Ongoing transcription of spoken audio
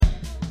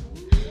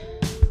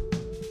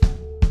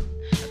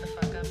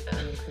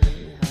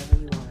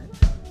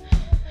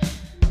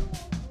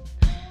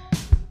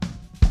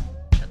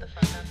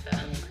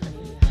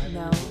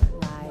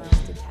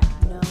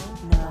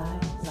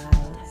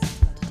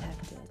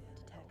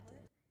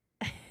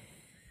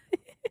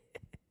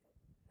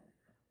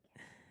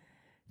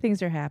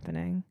Things are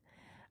happening.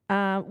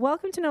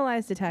 Welcome to No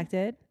Lies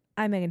Detected.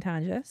 I'm Megan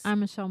Tonjes.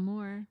 I'm Michelle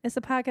Moore. It's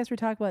a podcast where we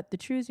talk about the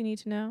truths you need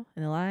to know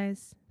and the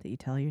lies that you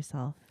tell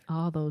yourself.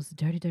 All those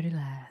dirty, dirty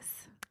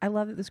lies. I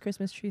love that this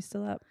Christmas tree's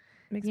still up.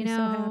 Makes you me know,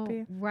 so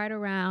happy. Right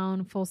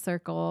around full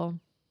circle.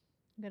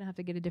 I'm going to have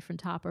to get a different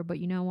topper, but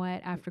you know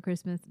what? After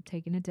Christmas, I'm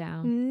taking it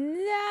down.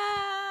 No,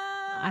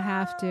 I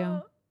have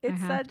to.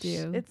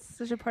 It's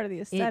such a part of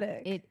the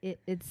aesthetic.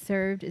 It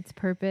served its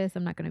purpose.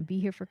 I'm not going to be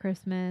here for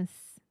Christmas.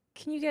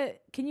 Can you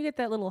get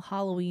that little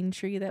Halloween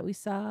tree that we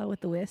saw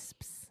with the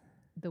wisps?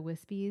 The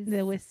wispies. The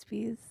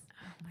wispies.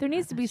 There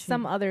needs to be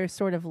some other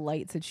sort of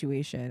light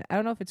situation. I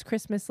don't know if it's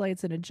Christmas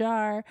lights in a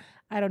jar.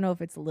 I don't know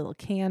if it's a little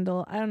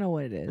candle. I don't know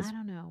what it is. I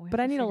don't know. But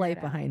I need a light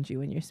behind you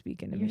when you're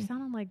speaking to me. You're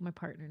sounding like my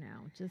partner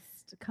now.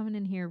 Just coming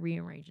in here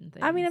rearranging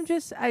things. I mean,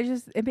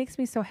 it makes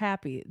me so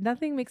happy.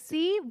 Nothing makes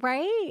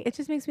right? It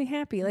just makes me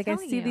happy. Like I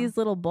see these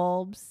little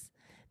bulbs.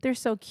 They're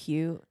so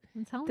cute.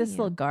 I'm telling this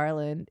little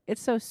garland.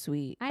 It's so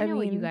sweet. I know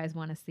what you guys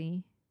want to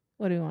see.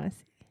 What do we want to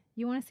see?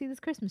 You want to see this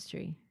Christmas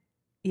tree.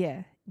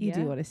 Yeah, you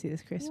do want to see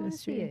this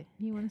Christmas tree.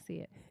 You want to see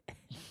it.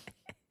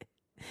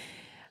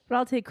 But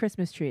I'll take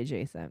Christmas tree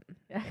adjacent.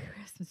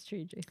 Christmas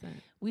tree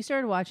adjacent. We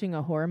started watching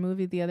a horror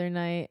movie the other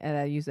night, and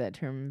I use that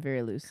term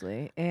very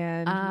loosely,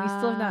 and we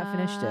still have not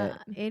finished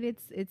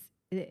it.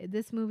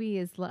 This movie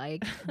is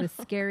like the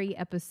scary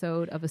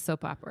episode of a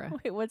soap opera.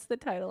 Wait, what's the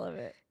title of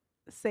it?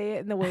 Say it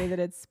in the way that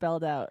it's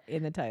spelled out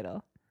in the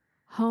title.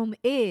 Home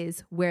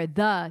is where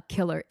the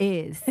killer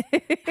is.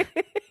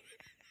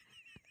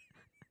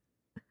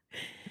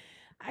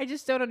 I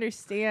just don't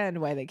understand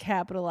why they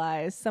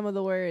capitalize some of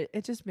the words.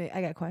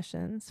 I got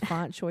questions.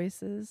 Font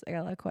choices. I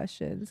got a lot of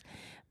questions.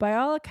 By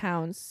all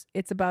accounts,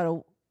 it's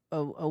about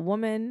a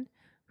woman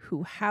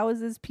who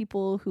houses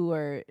people who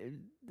are,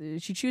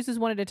 she chooses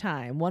one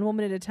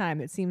woman at a time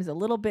that seems a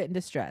little bit in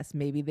distress.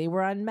 Maybe they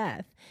were on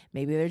meth.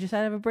 Maybe they're just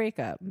out of a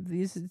breakup.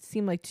 These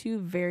seem like two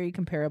very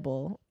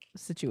comparable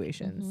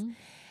situations. Mm-hmm.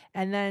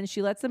 And then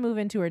she lets them move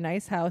into her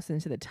nice house,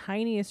 into the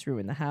tiniest room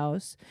in the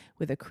house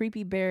with a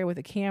creepy bear with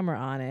a camera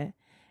on it,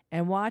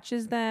 and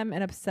watches them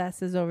and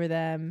obsesses over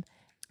them.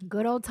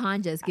 Good old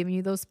Tonjes giving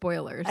you those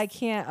spoilers. I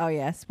can't. Oh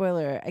yeah,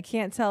 spoiler. I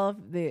can't tell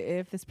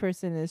if this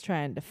person is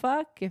trying to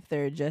fuck, if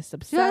they're just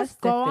obsessed.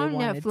 Just go on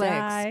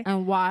Netflix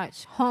and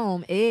watch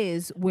Home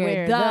is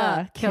where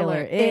the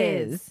killer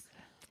is.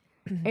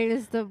 It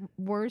is the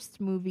worst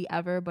movie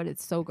ever, but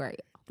it's so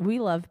great. We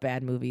love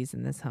bad movies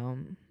in this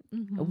home.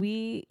 Mm-hmm.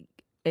 We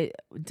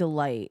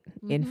delight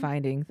in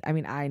finding. I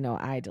mean, I know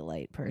I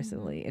delight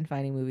personally in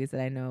finding movies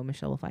that I know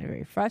Michelle will find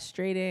very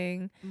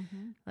frustrating,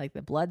 like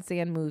the Blood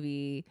Sand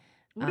movie.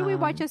 What did we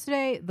watch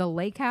yesterday? The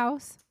Lake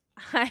House.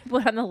 I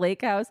put on the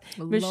Lake House.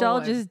 Lord.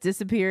 Michelle just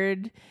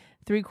disappeared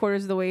 3/4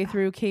 of the way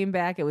through, came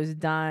back. It was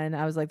done.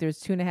 I was like,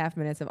 there's 2.5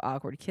 minutes of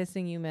awkward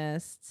kissing you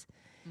missed.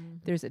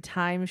 There's a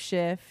time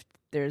shift.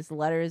 There's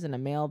letters in a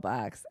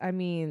mailbox. I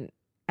mean,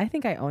 I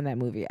think I own that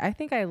movie. I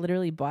think I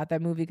literally bought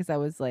that movie because I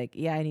was like,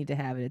 yeah, I need to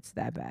have it. It's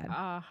that bad.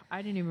 I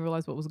didn't even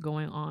realize what was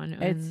going on.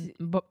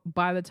 But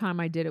by the time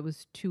I did, it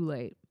was too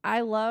late.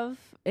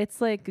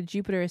 It's like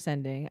Jupiter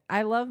Ascending.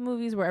 I love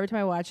movies where every time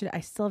I watch it, I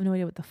still have no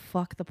idea what the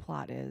fuck the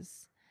plot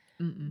is.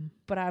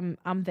 But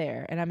I'm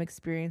there and I'm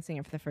experiencing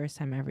it for the first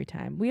time every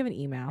time. We have an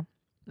email.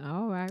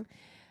 All right.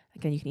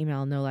 Again, you can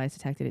email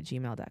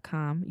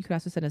noliesdetected@gmail.com. You can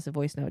also send us a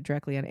voice note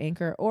directly on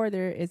Anchor, or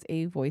there is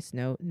a voice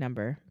note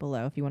number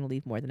below if you want to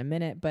leave more than a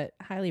minute, but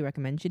highly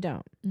recommend you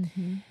don't.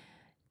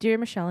 Dear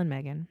Michelle and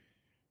Megan,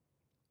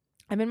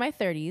 I'm in my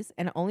 30s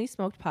and only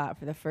smoked pot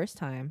for the first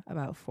time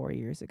about 4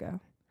 years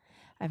ago.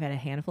 I've had a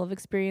handful of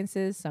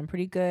experiences, some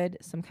pretty good,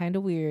 some kind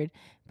of weird,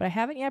 but I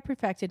haven't yet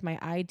perfected my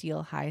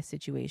ideal high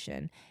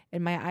situation.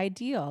 And my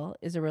ideal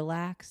is a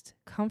relaxed,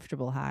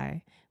 comfortable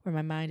high where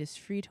my mind is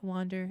free to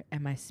wander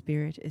and my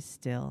spirit is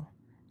still.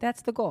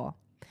 That's the goal.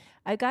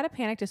 I got a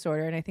panic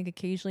disorder, and I think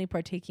occasionally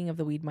partaking of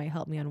the weed might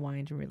help me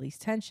unwind and release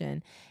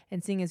tension.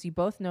 And seeing as you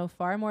both know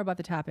far more about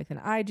the topic than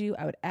I do,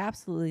 I would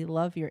absolutely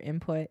love your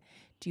input.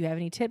 Do you have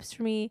any tips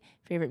for me,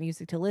 favorite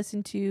music to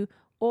listen to,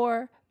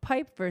 or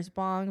pipe versus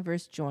bong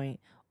versus joint,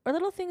 or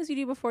little things you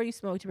do before you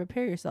smoke to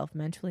prepare yourself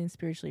mentally and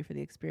spiritually for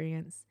the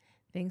experience?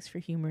 Thanks for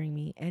humoring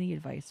me. Any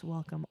advice?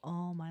 Welcome,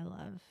 all my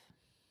love.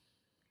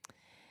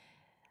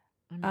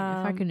 I mean,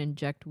 if I could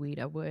inject weed,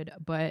 I would,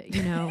 but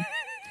you know,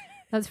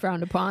 that's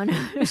frowned upon.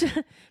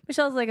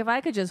 Michelle's like, if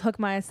I could just hook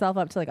myself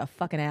up to like a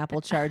fucking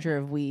Apple charger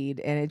of weed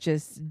and it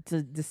just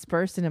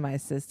dispersed into my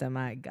system,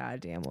 I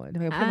goddamn would.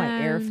 If I put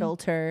my air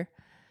filter.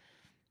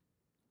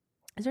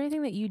 Is there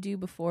anything that you do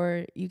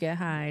before you get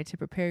high to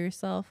prepare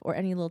yourself, or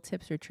any little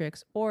tips or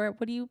tricks, or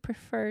what do you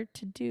prefer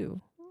to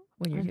do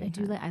when you're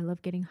getting high? I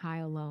love getting high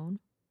alone.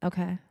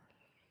 Okay.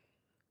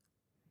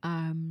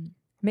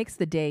 Makes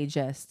the day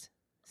just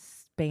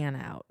span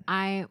out.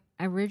 I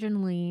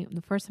originally,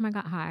 the first time I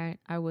got high,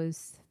 I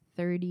was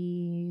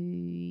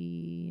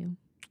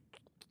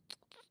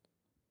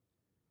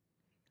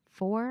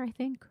 34, I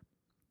think.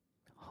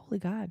 Holy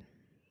God.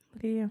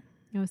 Look at you.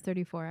 I was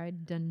 34.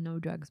 I'd done no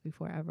drugs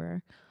before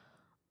ever.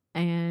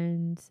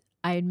 And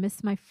I had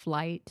missed my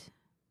flight.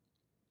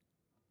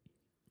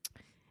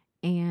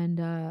 And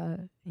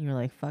you were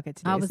like, fuck it,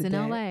 today I was in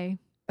LA.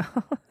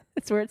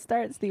 That's where it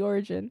starts, the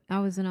origin. I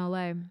was in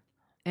LA.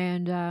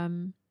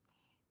 And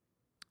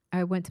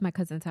I went to my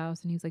cousin's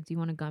house and he was like, do you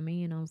want a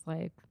gummy? And I was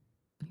like,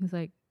 he was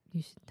like,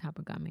 you should have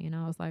a gummy. And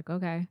I was like,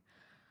 okay.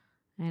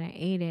 And I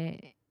ate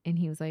it. And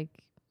he was like,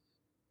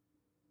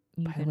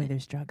 by the way,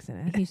 there's drugs in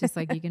it. He's just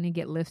like, you're going to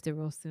get lifted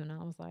real soon.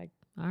 I was like,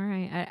 all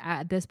right.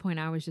 At this point,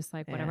 I was just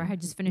like, whatever. I had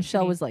just finished.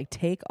 Michelle was like,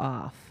 take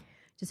off.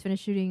 Just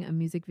finished shooting a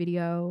music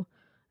video.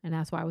 And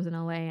that's why I was in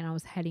LA. And I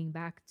was heading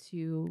back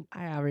to.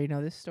 I already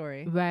know this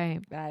story. Right.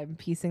 I'm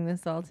piecing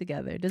this all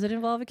together. Does it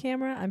involve a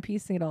camera? I'm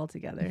piecing it all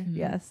together. Mm-hmm.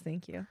 Yes.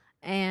 Thank you.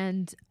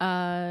 And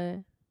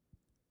I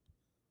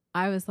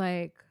was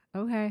like,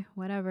 okay,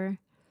 whatever.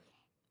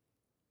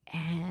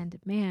 And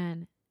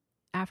man,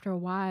 after a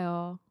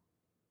while,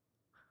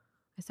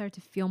 I started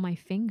to feel my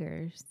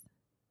fingers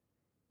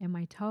and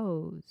my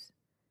toes.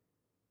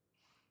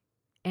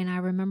 And I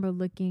remember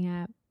looking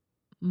at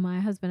my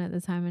husband at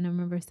the time and I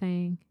remember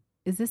saying,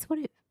 is this what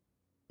it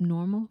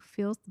normal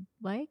feels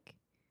like?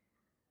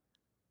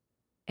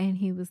 And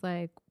he was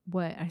like,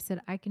 what? I said,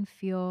 I can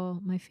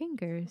feel my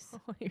fingers.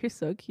 Oh, you're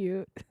so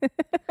cute.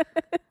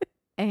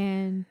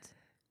 And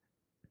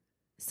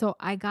so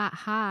I got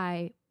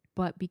high,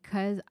 but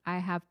because I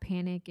have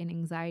panic and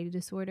anxiety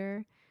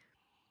disorder,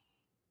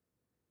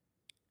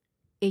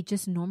 it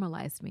just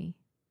normalized me.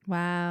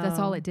 Wow. That's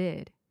all it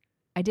did.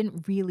 I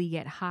didn't really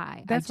get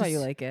high. That's why you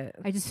like it.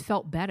 I just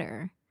felt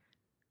better.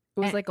 It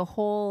was like a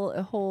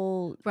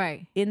whole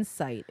right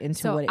insight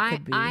into what it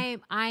could be. I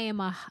am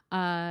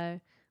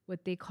a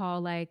what they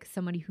call like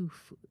somebody who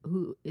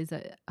is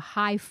a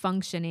high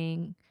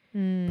functioning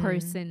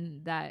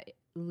person that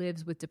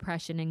lives with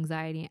depression,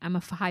 anxiety. I'm a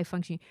high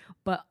functioning,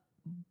 but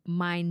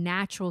my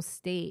natural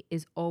state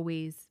is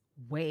always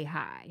way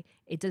high.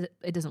 It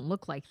doesn't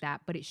look like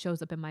that, but it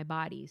shows up in my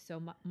body.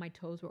 So my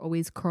toes were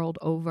always curled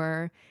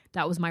over.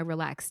 That was my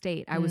relaxed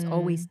state. I was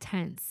always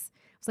tense.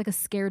 I was like a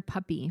scared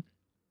puppy.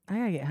 I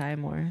gotta get high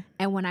more.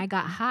 And when I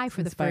got high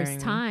for the first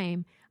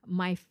time,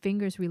 my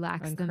fingers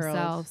relaxed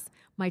themselves,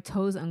 my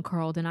toes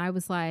uncurled, and I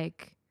was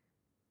like,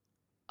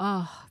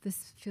 oh,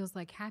 this feels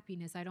like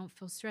happiness. I don't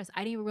feel stressed.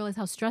 I didn't even realize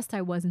how stressed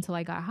I was until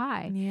I got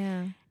high.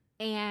 Yeah.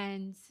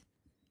 And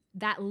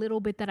that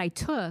little bit that I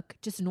took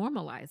just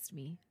normalized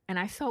me. And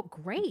I felt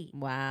great.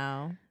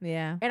 Wow.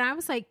 Yeah. And I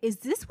was like, is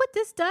this what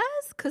this does?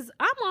 Because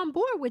I'm on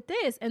board with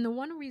this. And the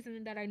one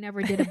reason that I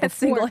never did it before.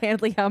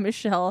 Single-handedly how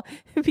Michelle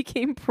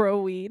became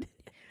pro-weed.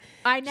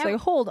 I never. She's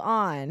like, hold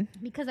on.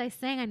 Because I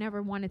sang I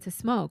never wanted to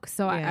smoke.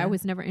 So I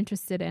was never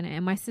interested in it.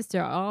 And my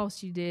sister, all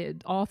she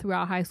did all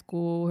throughout high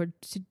school, her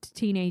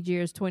teenage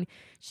years, 20,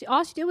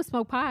 all she did was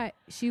smoke pot.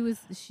 She was.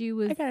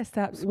 I gotta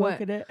stop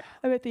smoking it.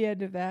 I'm at the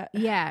end of that.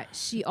 Yeah.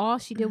 All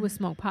she did was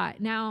smoke pot.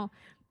 Now,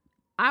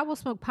 I will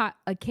smoke pot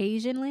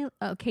occasionally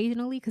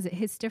because it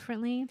hits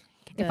differently.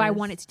 If I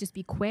want it to just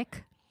be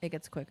quick. It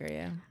gets quicker,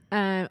 yeah.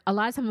 A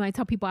lot of times when I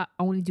tell people I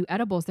only do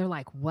edibles, they're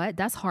like, what?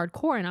 That's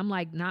hardcore. And I'm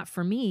like, not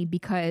for me,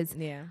 because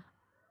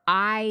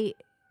I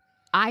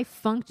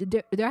function.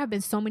 There have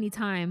been so many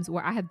times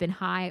where I have been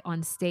high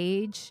on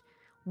stage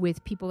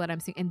with people that I'm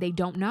seeing and they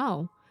don't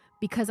know,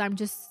 because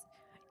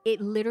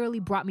it literally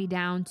brought me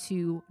down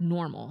to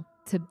normal,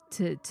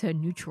 to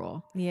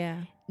neutral.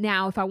 Yeah.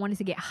 Now, if I wanted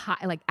to get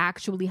high, like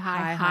actually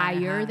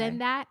higher than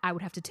that, I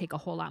would have to take a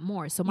whole lot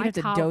more. So you have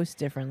to dose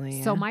differently.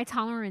 Yeah. So my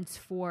tolerance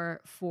for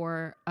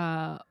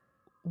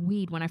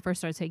weed when I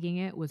first started taking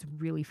it was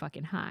really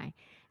fucking high.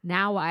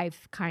 Now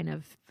I've kind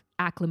of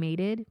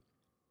acclimated.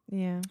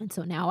 Yeah. And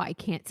so now I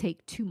can't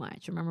take too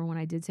much. Remember when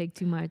I did take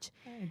too much?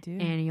 I do.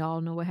 And y'all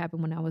know what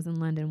happened when I was in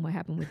London, what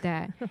happened with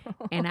that.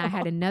 And I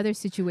had another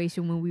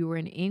situation when we were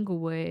in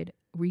Inglewood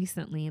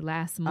recently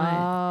last month.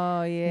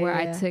 Oh, yeah. Where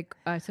I took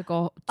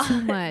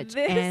too much.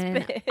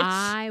 And bitch.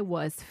 I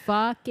was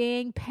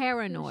fucking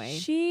paranoid.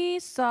 She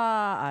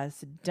saw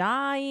us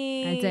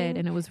dying. I did,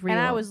 and it was real.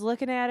 And I was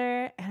looking at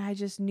her and I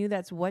just knew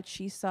that's what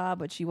she saw,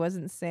 but she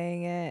wasn't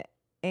saying it.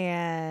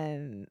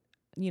 And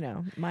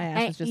my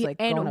ass was just like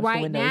going up the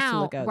windows to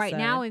look outside. Right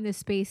now in this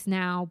space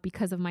now,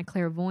 because of my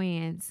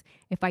clairvoyance,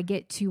 if I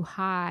get too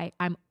high,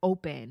 I'm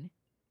open.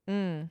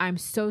 I'm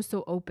so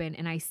open,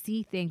 and I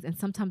see things, and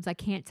sometimes I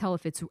can't tell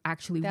if it's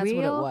actually That's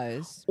real what it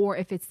was. or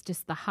if it's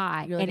just the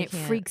high, like, and it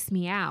freaks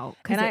me out.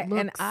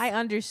 And I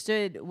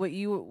understood when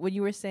you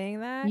were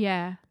saying that.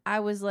 Yeah, I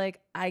was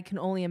like, I can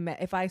only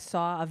imagine if I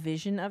saw a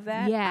vision of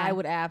that. Yeah, I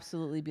would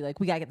absolutely be like,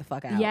 we gotta get the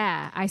fuck out.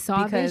 Yeah, I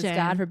saw because a vision.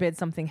 God forbid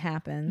something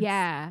happens.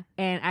 Yeah,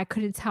 and I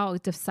couldn't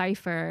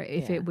decipher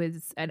if it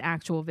was an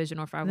actual vision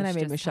or if I was. Then I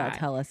made just Michelle high.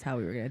 tell us how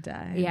we were gonna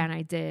die. Yeah, and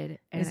I did.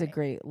 It was a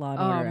great Law and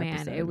Order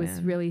episode. It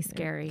was really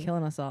scary.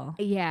 Killing us all.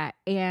 Yeah,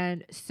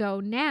 and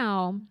so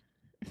now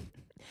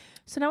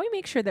we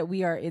make sure that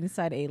we are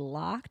inside a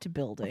locked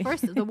building.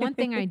 First, the one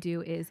thing I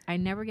do is I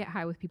never get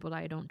high with people that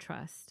I don't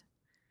trust.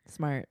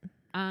 Smart.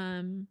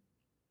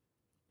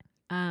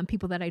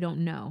 People that I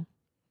don't know.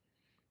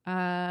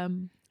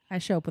 I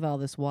show up with all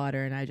this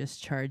water and I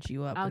just charge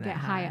you up. I'll get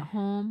high at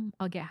home.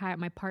 I'll get high at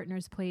my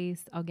partner's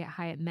place. I'll get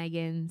high at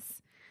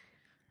Megan's.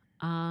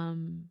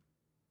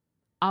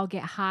 I'll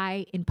get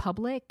high in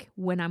public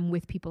when I'm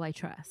with people I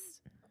trust.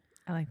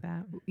 I like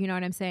that. You know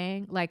what I'm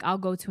saying? Like I'll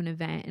go to an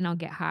event and I'll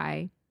get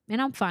high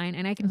and I'm fine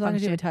and I can as long function.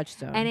 as you have a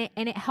touchstone.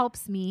 And it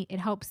helps me. It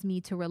helps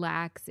me to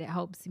relax. It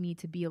helps me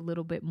to be a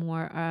little bit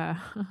more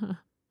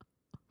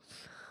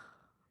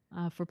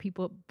for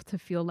people to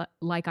feel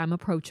like I'm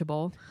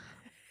approachable.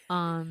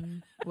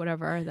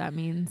 Whatever that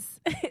means.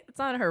 It's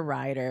on her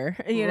rider.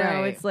 You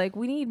know, it's like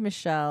we need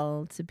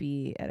Michelle to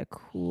be at a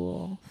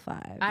cool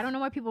 5. I don't know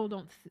why people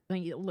don't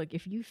look.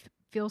 If you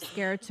feel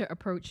scared to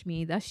approach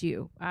me, that's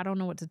you. I don't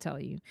know what to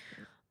tell you.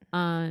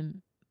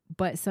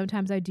 But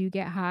sometimes I do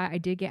get high. I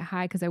did get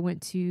high because I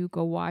went to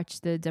go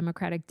watch the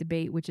Democratic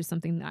debate, which is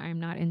something that I'm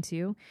not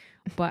into,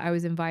 but I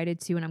was invited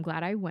to, and I'm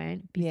glad I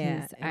went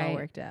because it all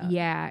worked out.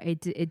 Yeah,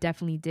 it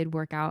definitely did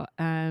work out.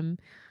 I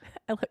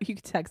love you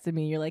texted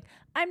me. You're like,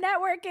 I'm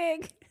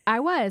networking. I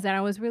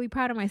was really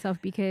proud of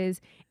myself because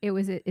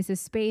it's a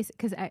space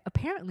because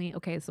apparently,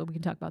 okay, so we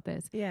can talk about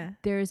this. Yeah,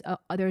 there's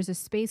a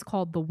space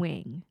called The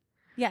Wing.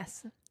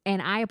 Yes,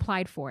 and I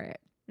applied for it.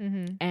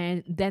 Mm-hmm.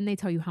 And then they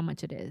tell you how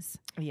much it is.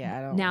 Yeah,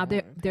 I don't now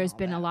there's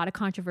been a lot of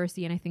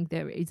controversy, and I think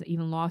there is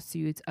even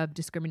lawsuits of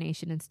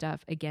discrimination and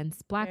stuff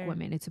against Black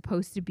women. It's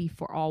supposed to be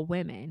for all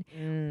women,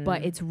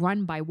 but it's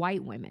run by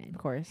white women, of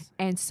course.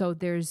 And so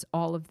there's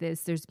all of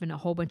this. There's been a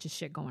whole bunch of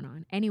shit going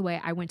on.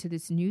 Anyway, I went to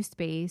this new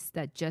space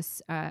that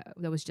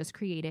was just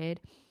created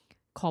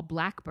called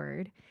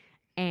Blackbird,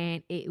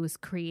 and it was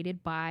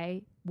created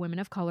by women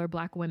of color,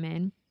 Black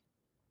women,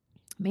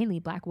 mainly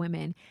Black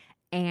women,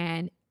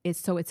 and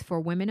it's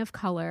for women of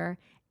color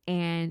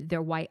and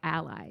their white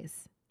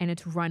allies, and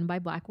it's run by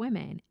Black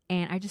women.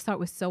 And I just thought it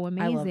was so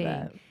amazing. I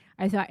love that.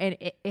 I thought, and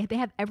they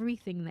have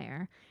everything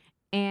there.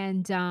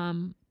 And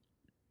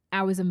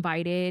I was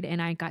invited,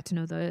 and I got to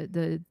know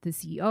the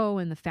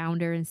CEO and the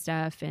founder and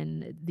stuff,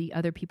 and the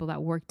other people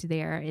that worked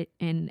there.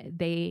 And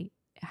they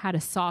had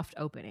a soft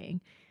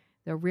opening.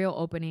 The real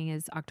opening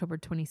is October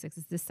 26th.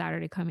 It's this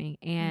Saturday coming,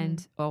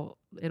 and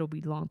it'll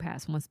be long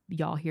past once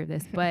y'all hear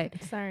this. But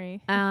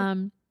sorry.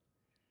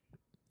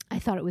 I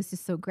thought it was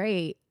just so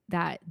great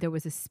that there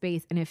was a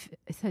space, and it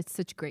had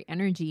such great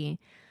energy.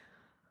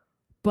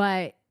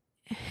 But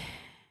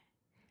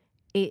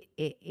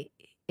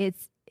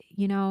it's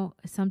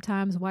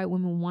sometimes white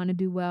women want to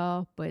do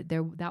well, but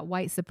that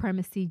white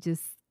supremacy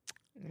just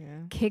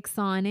kicks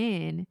on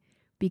in,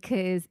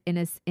 because in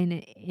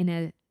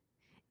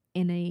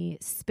a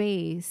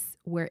space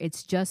where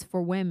it's just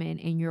for women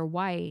and you're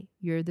white,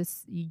 you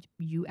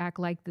act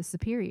like the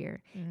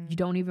superior. You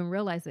don't even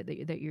realize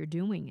that you're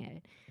doing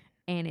it.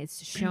 And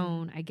it's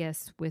shown, I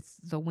guess, with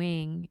The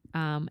Wing.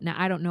 Now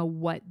I don't know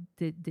what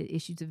the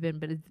issues have been,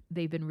 but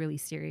they've been really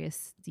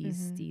serious.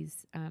 These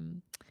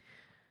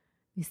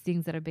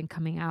things that have been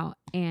coming out,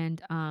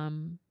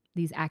 and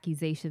these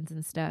accusations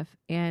and stuff.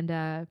 And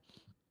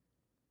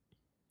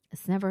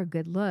it's never a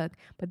good look.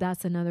 But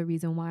that's another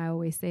reason why I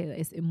always say that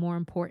it's more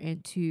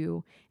important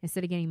to,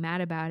 instead of getting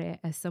mad about it,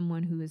 as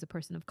someone who is a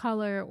person of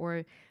color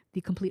or the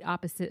complete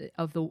opposite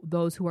of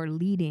those who are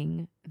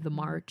leading the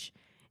march,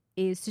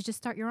 is to just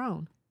start your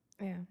own.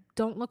 Yeah.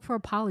 Don't look for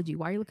apology.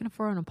 Why are you looking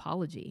for an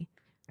apology?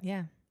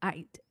 Yeah.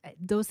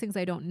 Those things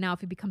I don't. Now,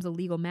 if it becomes a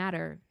legal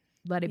matter,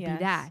 let it be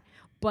that.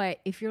 But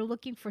if you're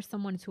looking for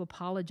someone to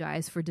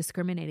apologize for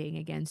discriminating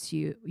against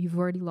you, you've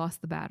already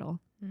lost the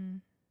battle.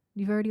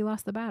 You've already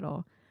lost the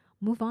battle.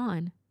 Move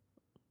on.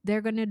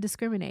 They're going to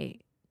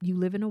discriminate. You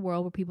live in a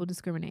world where people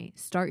discriminate.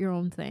 Start your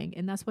own thing.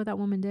 And that's what that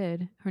woman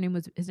did. Her name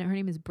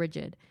is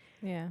Bridget.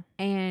 Yeah.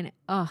 And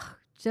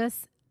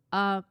just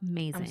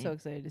amazing. I'm so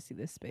excited to see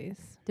this space.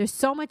 There's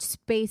so much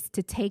space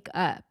to take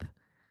up.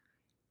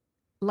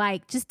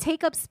 Like, just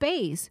take up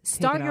space.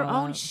 Start your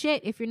own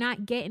shit. If you're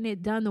not getting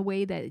it done the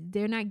way that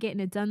they're not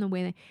getting it done the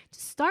way that,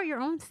 just start your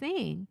own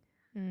thing.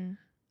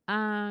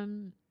 I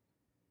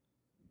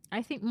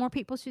think more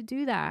people should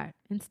do that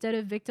instead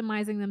of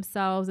victimizing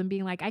themselves and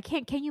being like,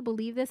 can you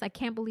believe this? I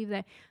can't believe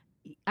that.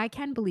 I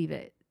can believe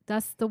it.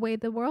 That's the way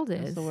the world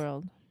is. That's the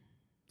world.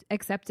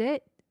 Accept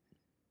it.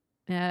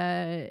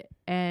 And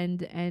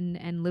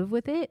live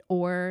with it,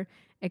 or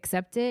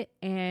accept it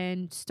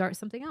and start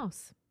something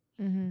else.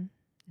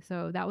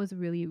 So that was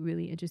really,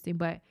 really interesting.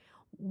 But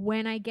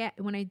when I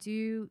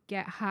do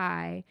get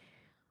high,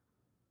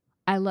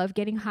 I love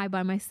getting high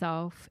by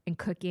myself and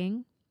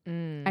cooking.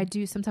 I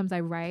do. Sometimes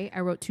I write. I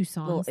wrote 2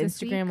 songs. Little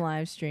Instagram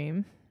live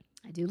stream.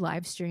 I do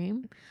live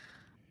stream.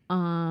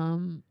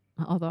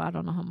 Although I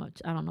don't know how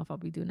much. I don't know if I'll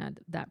be doing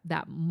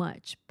that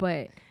much.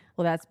 But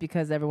well, that's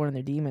because everyone and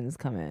their demons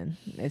come in.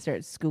 They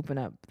start scooping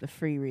up the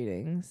free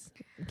readings.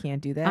 You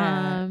can't do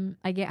that.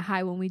 I get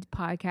high when we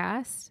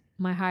podcast.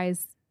 My high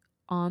is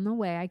on the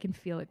way. I can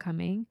feel it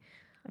coming.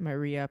 I might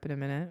re-up in a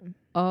minute.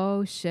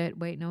 Oh shit!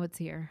 Wait, no, it's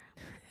here.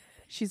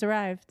 She's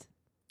arrived.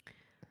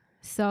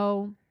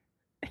 So,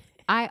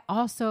 I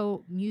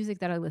also music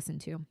that I listen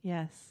to.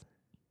 Yes.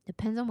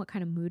 Depends on what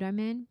kind of mood I'm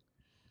in.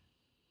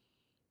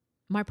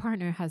 my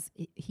partner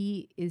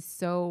he is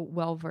so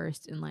well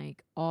versed in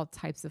like all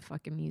types of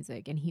fucking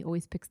music, and he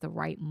always picks the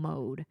right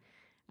mode.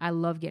 I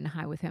love getting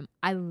high with him.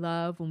 I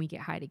love when we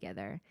get high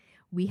together.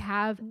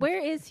 Where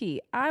is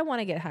he? I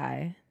want to get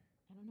high.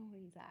 I don't know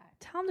where he's at.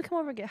 Tell him to come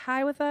over and get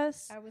high with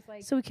us. I was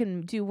like, so we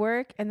can do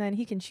work, and then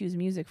he can choose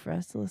music for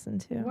us to listen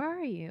to. where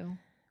are you?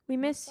 We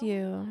miss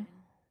you.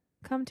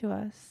 Come to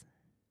us.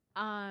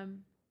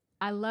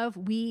 I love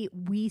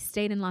we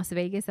stayed in Las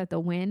Vegas at the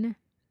Wynn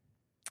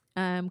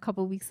a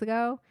couple of weeks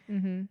ago,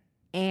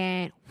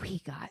 and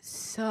we got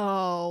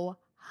so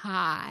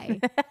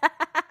high.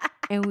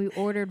 And we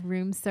ordered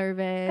room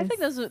service. I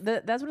think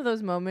that's one of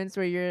those moments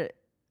where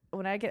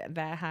when I get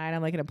that high and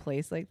I'm like in a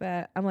place like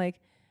that, I'm like,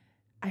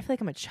 I feel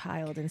like I'm a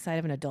child inside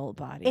of an adult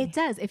body. It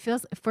does. It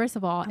feels, first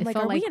of all, I'm like,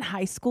 are we in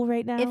high school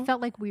right now? It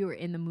felt like we were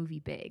in the movie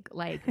Big.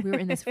 Like we were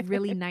in this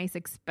really nice,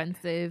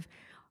 expensive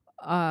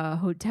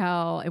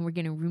hotel, and we're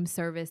getting room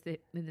service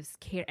in this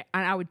care.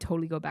 And I would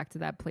totally go back to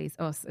that place.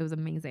 Oh, it was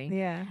amazing.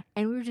 Yeah.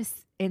 And we were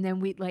and then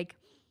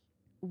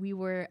we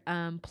were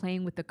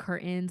playing with the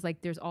curtains.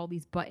 Like there's all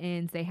these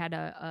buttons. They had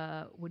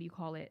what do you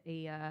call it?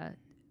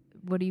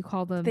 What do you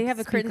call them? They have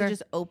a curtain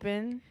just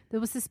open. There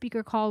was the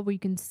speaker called where you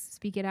can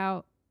speak it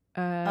out.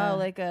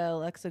 Like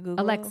Alexa,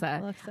 Google.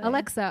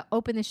 Alexa,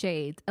 open the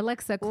shades.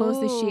 Alexa, close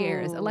the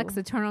shears.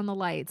 Alexa, turn on the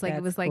lights. Like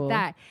it was like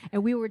that.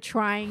 And we were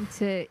trying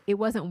to, it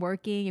wasn't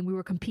working, and we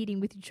were competing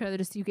with each other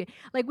to see who could,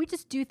 like, we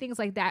just do things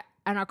like that,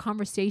 and our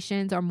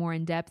conversations are more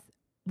in depth.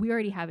 We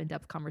already have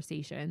in-depth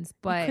conversations,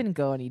 but you couldn't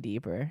go any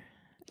deeper.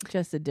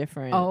 Just a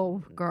different.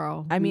 Oh,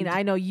 girl. I mean,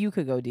 I know you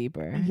could go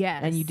deeper.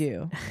 Yes. And you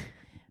do.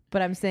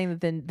 But I'm saying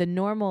that the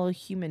normal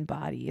human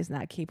body is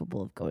not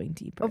capable of going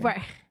deeper.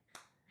 Right.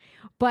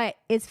 But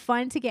it's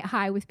fun to get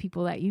high with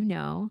people that you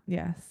know.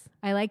 Yes.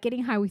 I like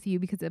getting high with you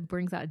because it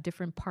brings out a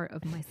different part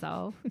of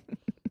myself.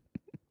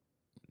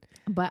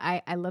 But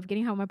I love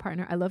getting high with my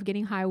partner. I love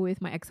getting high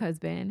with my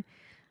ex-husband.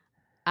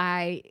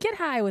 Get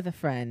high with a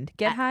friend.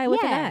 Get high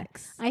with an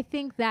ex. I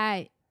think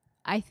that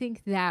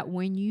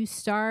when you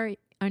start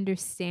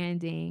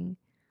understanding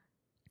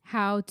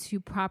how to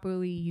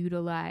properly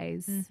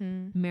utilize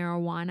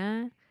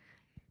marijuana,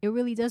 it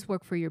really does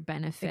work for your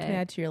benefit. It can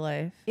add to your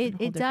life.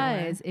 It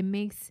does.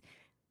 Way.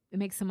 It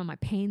makes some of my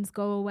pains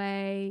go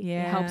away.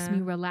 Yeah. It helps me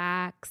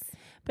relax.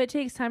 But it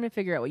takes time to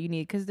figure out what you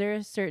need, because there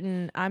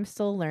are I'm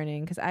still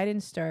learning, because I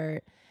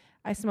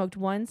smoked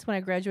once when I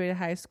graduated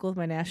high school with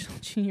my National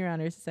Junior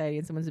Honor Society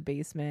in someone's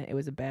basement. It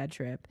was a bad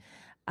trip.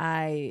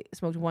 I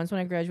smoked once when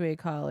I graduated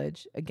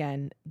college.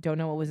 Again, don't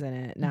know what was in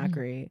it. Not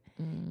great.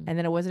 And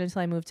then it wasn't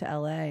until I moved to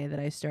LA that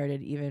I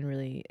started even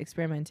really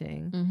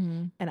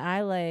experimenting. And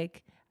I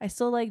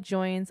still like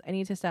joints. I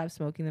need to stop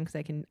smoking them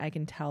because I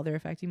can tell they're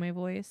affecting my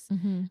voice.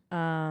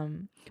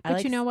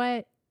 But you know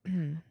what?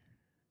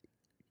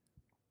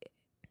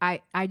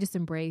 I just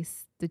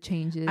embrace the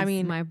changes. I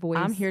mean, my voice.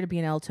 I'm here to be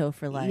an alto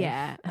for life.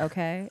 Yeah.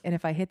 Okay. And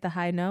if I hit the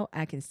high note,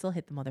 I can still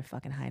hit the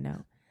motherfucking high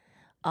note.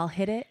 I'll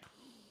hit it,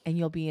 and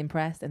you'll be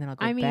impressed, and then I'll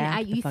go.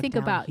 You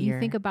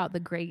think about the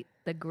great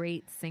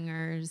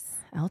singers.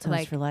 Altos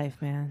like for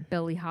life, man.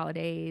 Billie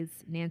Holiday,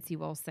 Nancy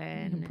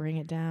Wilson. Bring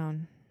it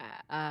down.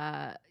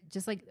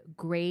 Just like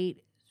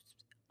great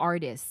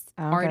artists.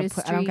 I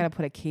don't gotta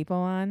put a capo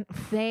on.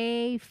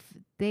 They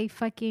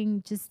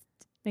fucking just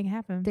make it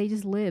happen. They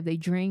just live. They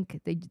drink.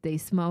 They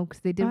smoke.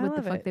 They did what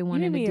the fuck they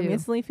wanted to do.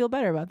 Instantly feel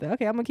better about that.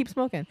 Okay, I'm gonna keep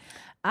smoking.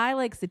 I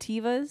like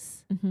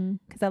sativas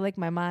because I like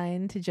my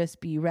mind to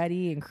just be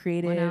ready and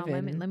creative. Well,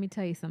 let me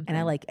tell you something. And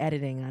I like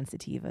editing on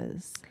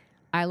sativas.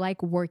 I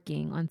like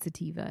working on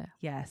sativa.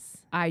 Yes,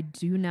 I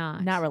do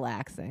not. Not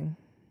relaxing.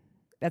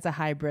 That's a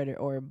hybrid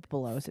or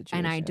below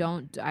situation. And I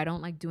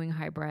don't like doing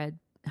hybrid.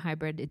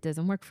 It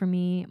doesn't work for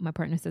me. My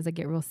partner says I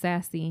get real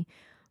sassy.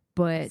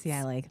 But see,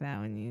 I like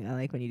that when you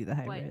do the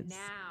hybrids. But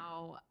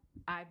now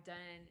I've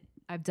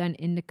done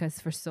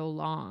indicas for so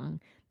long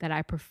that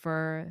I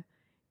prefer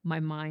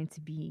my mind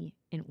to be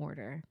in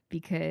order,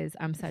 because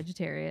I'm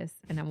Sagittarius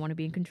and I want to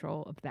be in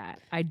control of that.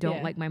 I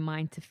don't like my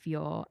mind to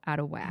feel out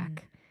of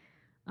whack.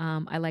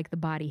 I like the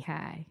body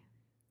high.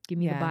 Give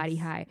me the body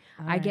high.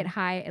 I get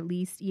high at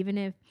least, even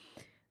if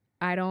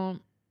I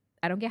don't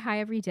get high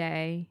every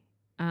day.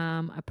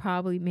 I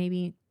probably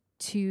maybe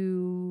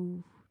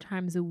 2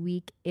 times a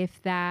week,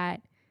 if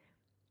that.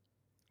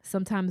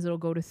 Sometimes it'll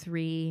go to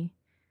 3.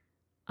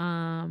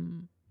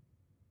 Sometimes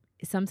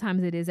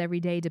it is every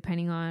day,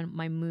 depending on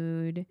my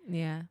mood.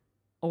 Yeah.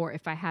 Or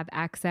if I have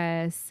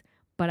access.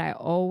 But I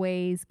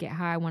always get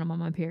high when I'm on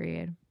my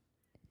period.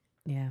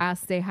 Yeah. I'll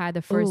stay high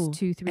the first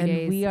 2-3 days.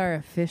 And we are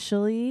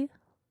officially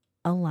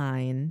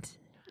aligned,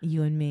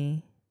 you and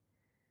me.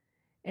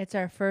 It's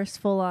our first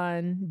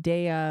full-on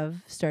day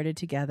of started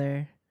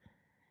together.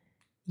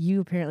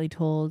 You apparently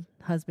told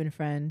husband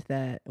friend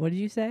that, what did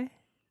you say?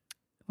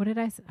 What did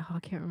I say? Oh, I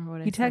can't remember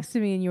what I said. You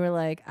texted me and you were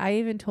like, I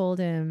even told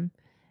him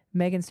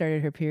Megan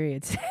started her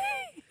period.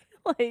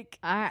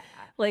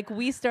 Like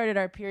we started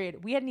our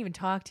period. We hadn't even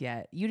talked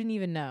yet. You didn't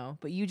even know,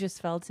 but you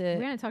just felt it.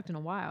 We hadn't talked in a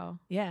while.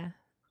 Yeah.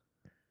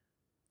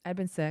 I've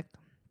been sick.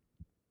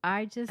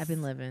 I've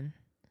been living.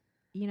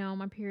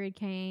 my period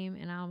came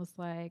and I was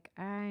like,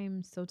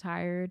 I'm so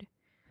tired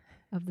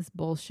of this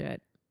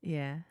bullshit.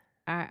 Yeah.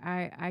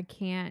 I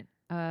can't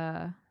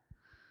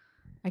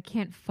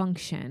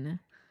function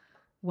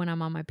when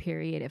I'm on my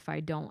period if I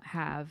don't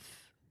have,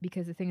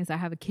 because the thing is I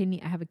have a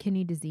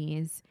kidney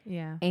disease.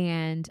 Yeah.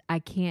 And I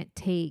can't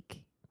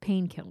take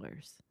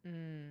painkillers.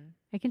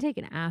 I can take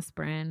an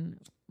aspirin,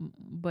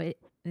 but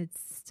it's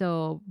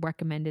still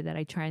recommended that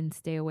I try and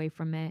stay away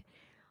from it.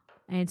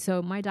 And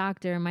so my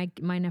doctor, my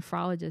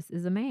nephrologist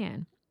is a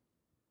man.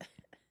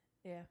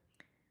 Yeah.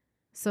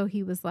 So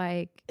he was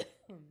like,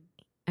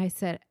 I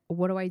said,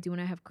 what do I do when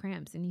I have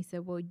cramps? And he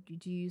said, well,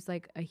 do you use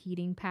like a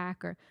heating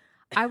pack? Or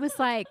I was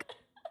like,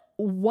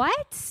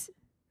 what?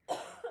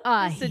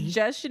 The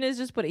suggestion is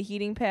just put a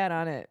heating pad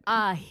on it.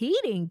 A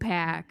heating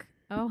pack?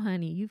 Oh,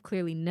 honey, you've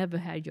clearly never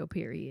had your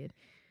period.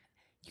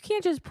 You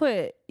can't just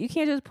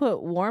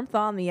put warmth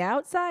on the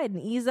outside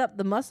and ease up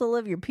the muscle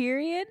of your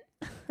period,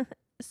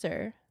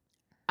 sir.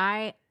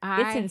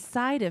 It's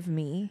inside of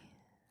me.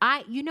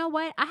 You know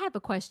what? I have a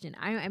question.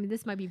 I mean,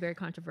 this might be very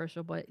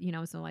controversial, but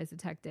it's no lies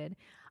detected.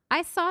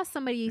 I saw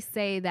somebody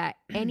say that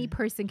any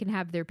person can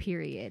have their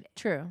period.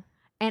 True.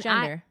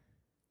 And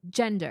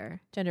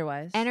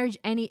gender-wise,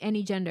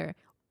 any gender.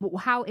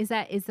 How is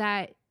that? Is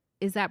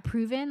that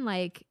proven?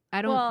 Like,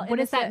 I don't. Well, what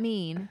does that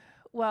mean?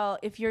 Well,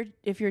 if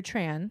you're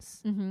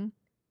trans,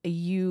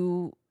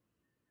 you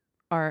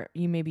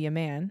may be a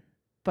man,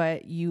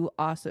 but you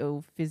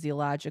also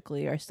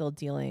physiologically are still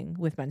dealing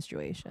with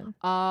menstruation.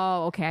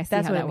 Oh, okay. I see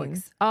That's how what that it works.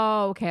 means.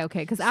 Oh, okay.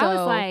 Because I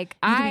was like,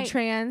 you can be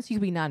trans, you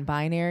can be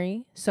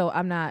non-binary. So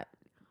I'm not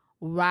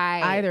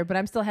either, but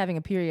I'm still having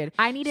a period.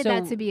 I needed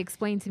that to be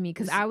explained to me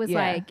because I was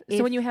like,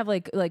 so when you have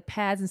like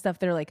pads and stuff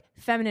that are like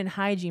feminine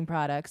hygiene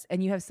products,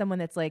 and you have someone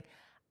that's like,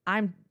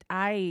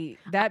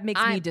 that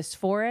makes me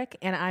dysphoric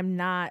and I'm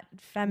not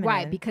feminine.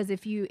 Right, because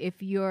if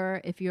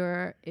you're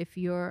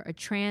a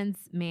trans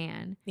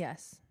man,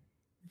 yes,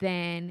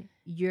 then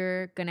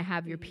you're gonna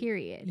have your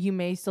period. You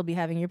may still be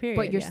having your period,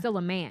 but you're still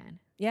a man.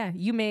 Yeah,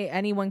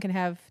 anyone can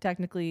have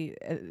technically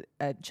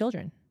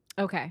children.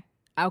 Okay,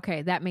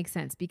 that makes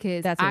sense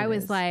because I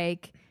was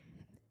like,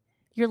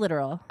 you're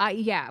literal.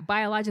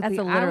 Biologically, that's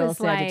a literal I was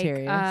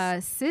Sagittarius.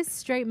 Like, cis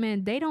straight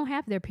men, they don't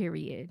have their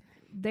period.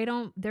 They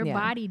don't. Their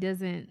body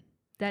doesn't.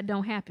 That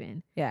don't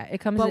happen. Yeah, it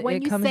comes. But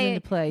when it comes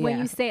into play. When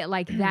you say it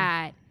like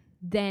that,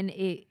 then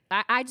it.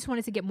 I just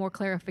wanted to get more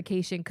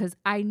clarification because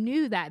I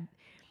knew that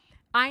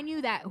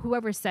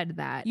whoever said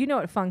that,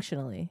 it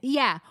functionally.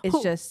 Yeah,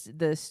 it's just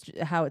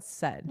how it's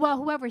said. Well,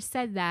 whoever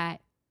said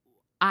that,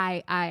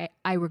 I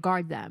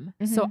regard them.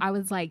 So I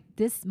was like,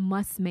 this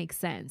must make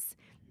sense.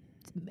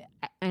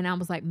 And I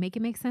was like, make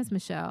it make sense,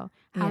 Michelle.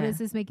 How does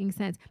this making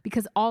sense?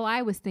 Because all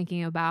I was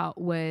thinking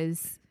about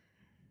was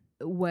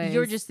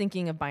you're just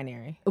thinking of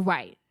binary.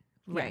 Right.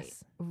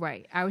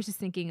 I was just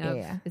thinking of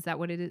is that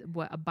what it is?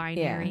 What a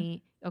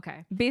binary?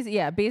 Okay. Basically,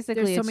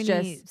 there's so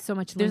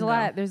much. There's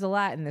lingo. There's a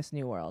lot in this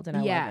new world, and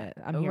I love it.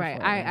 I'm here for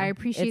it. I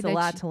appreciate it's a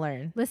lot to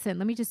learn. Listen,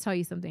 let me just tell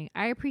you something.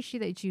 I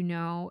appreciate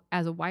that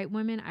as a white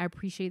woman, I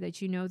appreciate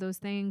that those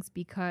things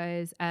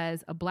because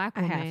as a black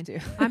woman, I have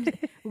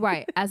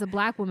to. As a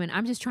black woman,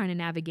 I'm just trying to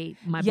navigate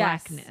my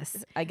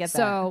blackness. I get that.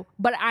 So,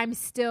 but I'm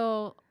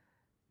still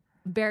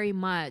very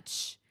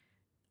much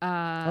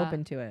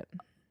open to it.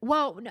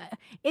 Well,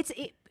 it's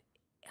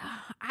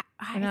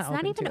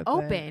not even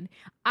open.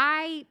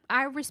 I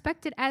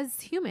respect it as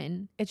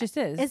human. It just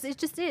is. It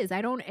just is.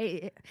 I don't.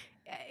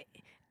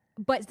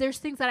 But there's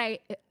things that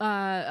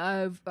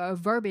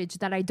verbiage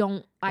that I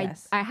don't. I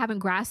haven't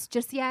grasped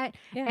just yet.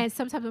 Yeah. And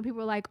sometimes when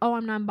people are like, "Oh,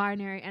 I'm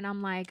non-binary," and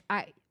I'm like,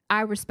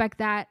 I respect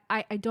that.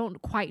 I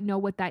don't quite know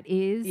what that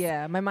is.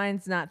 Yeah, my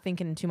mind's not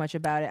thinking too much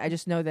about it. I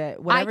just know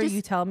that whatever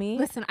you tell me.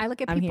 Listen, I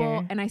look at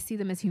people and I see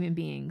them as human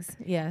beings.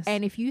 Yes.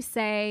 And if you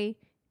say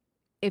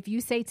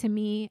to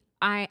me,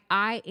 I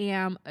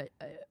am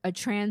a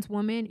trans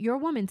woman, you're a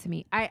woman to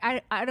me.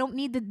 I don't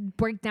need the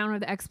breakdown or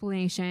the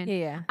explanation.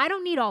 Yeah. I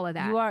don't need all of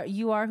that.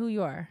 You are who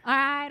you are.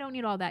 I don't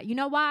need all that. You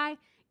know why?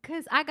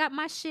 Because I got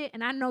my shit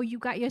and I know you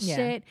got your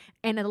shit.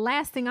 And the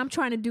last thing I'm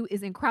trying to do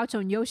is encroach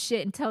on your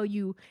shit and tell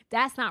you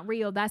that's not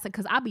real.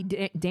 Because I'll be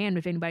damned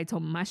if anybody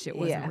told me my shit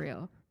wasn't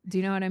real. Do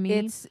you know what I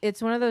mean?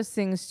 It's one of those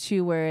things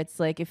too where it's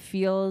like it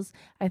feels.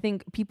 I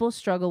think people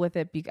struggle with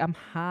it. I'm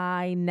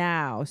high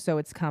now, so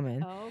it's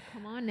coming. Oh,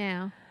 come on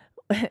now.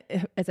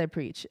 As I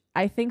preach,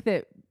 I think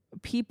that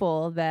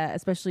people that,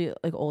 especially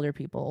like older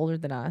people, older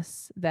than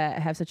us,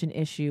 that have such an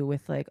issue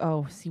with like,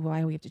 oh, see,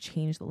 why we have to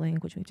change the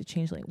language? We have to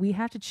change the language. We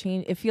have to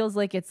change. It feels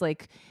like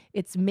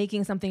it's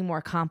making something more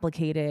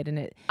complicated,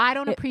 and I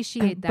don't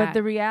appreciate that. But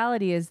the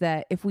reality is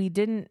that if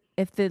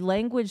the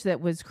language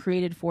that was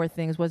created for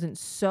things wasn't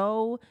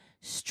so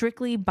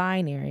strictly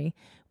binary,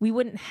 we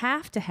wouldn't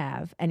have to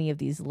have any of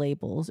these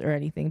labels or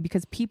anything,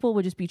 because people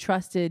would just be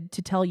trusted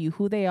to tell you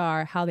who they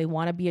are, how they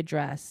want to be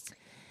addressed.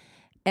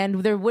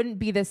 And there wouldn't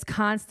be this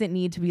constant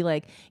need to be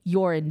like,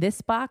 you're in this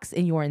box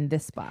and you're in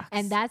this box.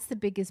 And that's the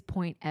biggest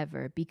point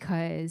ever,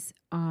 because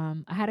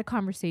I had a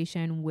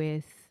conversation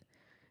with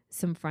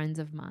some friends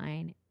of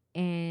mine,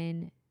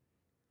 and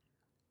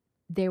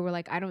they were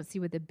like, I don't see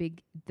what the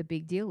big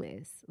deal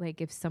is.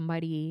 Like, if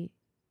somebody,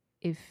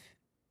 if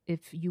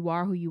you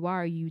are who you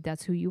are,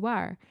 that's who you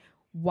are.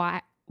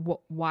 Why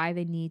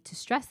they need to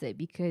stress it?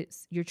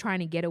 Because you're trying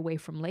to get away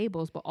from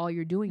labels, but all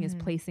you're doing is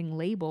placing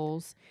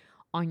labels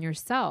on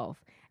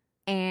yourself.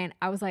 And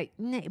I was like,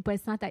 nah, but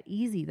it's not that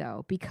easy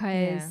though,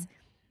 because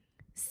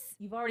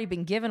you've already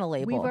been given a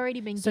label. We've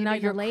already been given now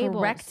you're a label.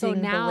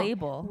 correcting the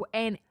label.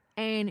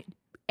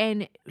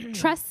 And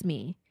trust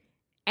me,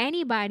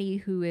 anybody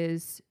who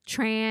is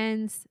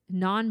trans,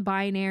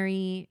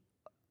 non-binary,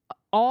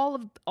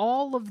 all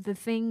of the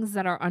things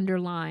that are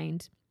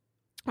underlined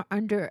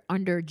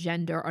under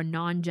gender or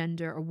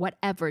non-gender or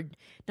whatever,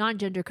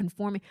 non-gender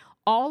conforming,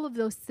 all of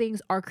those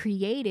things are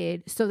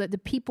created so that the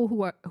people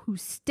who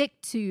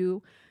stick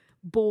to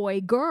boy,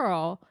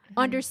 girl,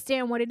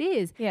 understand what it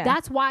is. Yeah.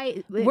 That's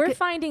why we're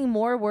finding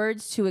more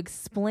words to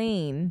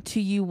explain to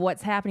you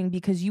what's happening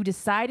because you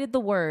decided the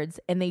words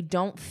and they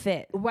don't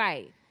fit.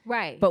 Right.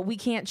 But we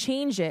can't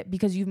change it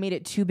because you've made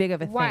it too big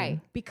of a thing. Right.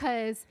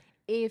 Because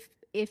if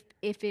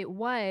it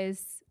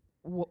was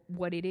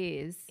what it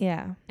is,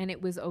 and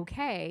it was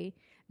okay,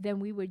 then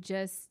we would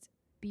just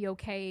be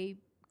okay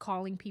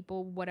calling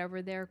people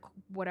whatever they're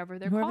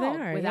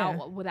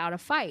called without a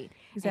fight.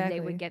 Exactly. And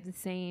they would get the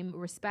same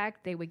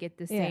respect. They would get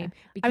the same.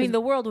 I mean, the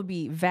world would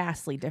be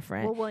vastly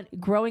different.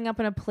 Growing up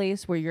in a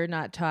place where you're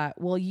not taught,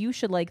 well, you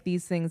should like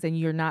these things and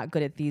you're not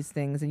good at these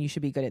things and you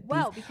should be good at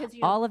these. Because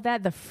all of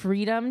that, the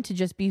freedom to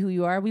just be who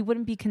you are, we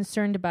wouldn't be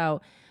concerned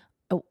about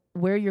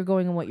where you're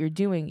going and what you're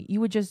doing.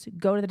 You would just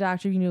go to the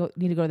doctor. You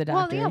need to go to the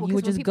doctor. You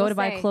would just go to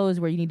buy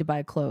clothes where you need to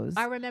buy clothes.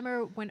 I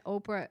remember when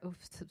Oprah,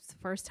 the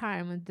first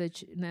time, and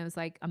it was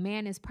like, a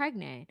man is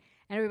pregnant,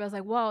 and everybody was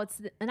like, well, it's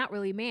not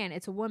really a man,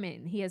 it's a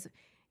woman.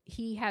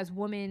 He has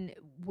woman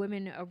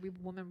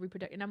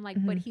reproduction. And I'm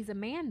like, but he's a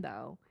man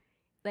though.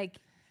 Like,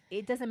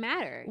 it doesn't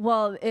matter.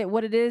 Well,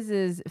 what it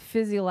is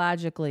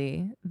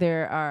physiologically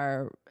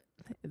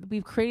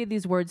we've created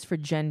these words for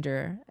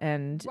gender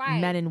and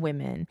men and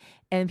women,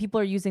 and people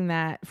are using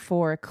that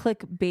for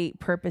clickbait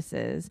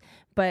purposes,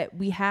 but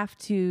we have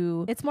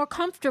to, it's more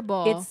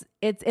comfortable.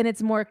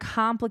 It's more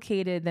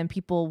complicated than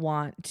people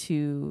want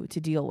to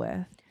deal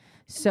with.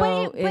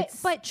 So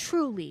but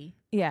truly,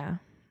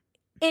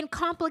 in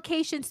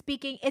complication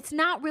speaking, it's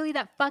not really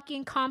that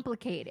fucking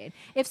complicated.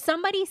 If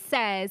somebody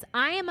says,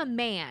 I am a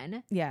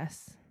man,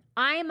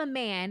 I am a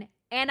man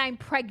and I'm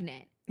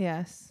pregnant,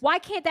 why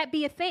can't that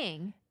be a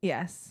thing?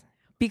 Yes.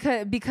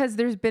 Because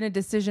there's been a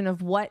decision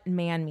of what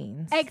man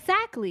means.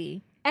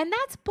 Exactly. And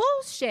that's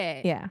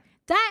bullshit. Yeah.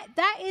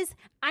 That is,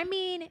 I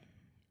mean,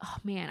 oh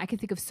man, I can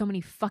think of so many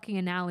fucking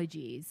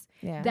analogies.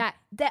 Yeah.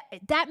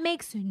 That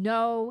makes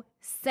no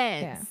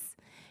sense. Yeah.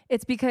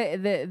 It's because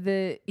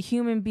the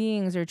human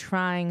beings are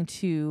trying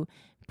to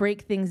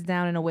break things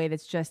down in a way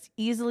that's just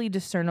easily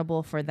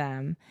discernible for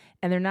them.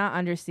 And they're not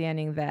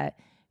understanding that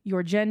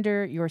your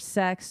gender, your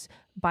sex,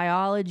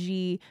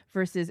 biology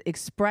versus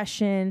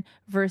expression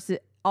versus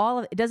all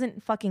of it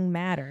doesn't fucking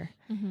matter.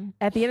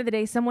 At the end of the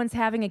day, someone's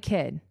having a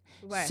kid.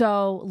 Right.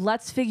 So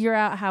let's figure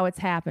out how it's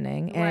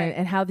happening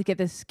and how to get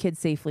this kid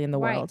safely in the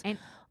world. And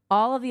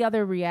all of the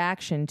other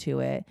reaction to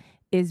it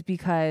is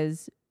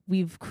because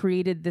we've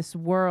created this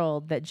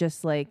world that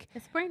just like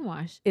it's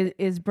brainwashed.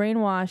 Is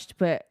brainwashed,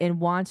 but it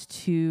wants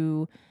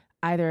to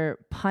either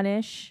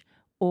punish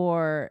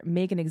or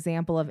make an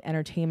example of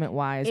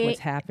entertainment-wise what's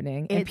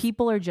happening. And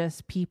people are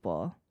just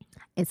people.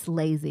 It's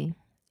lazy.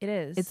 It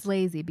is. It's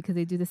lazy because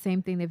they do the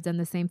same thing. They've done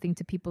the same thing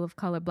to people of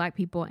color, Black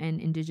people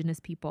and indigenous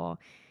people.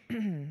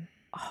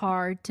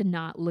 Hard to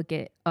not look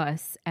at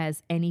us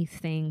as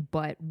anything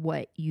but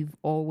what you've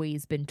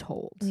always been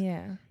told.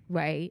 Yeah.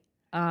 Right?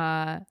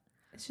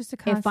 It's just a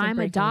constant if I'm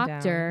a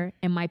doctor down.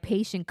 And my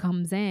patient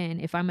comes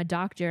in, if I'm a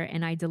doctor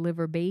and I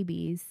deliver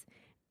babies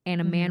and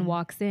a man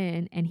walks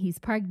in and he's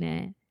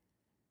pregnant,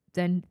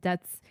 then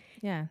that's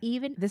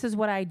even this is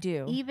what I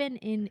do. Even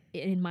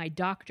in my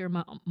doctor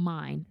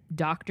mind,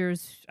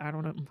 doctors, I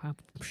don't know, I'm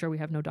sure we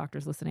have no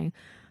doctors listening,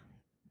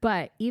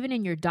 but even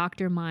in your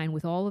doctor mind,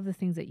 with all of the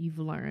things that you've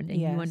learned and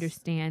you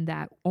understand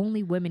that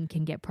only women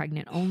can get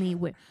pregnant,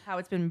 how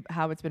it's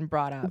been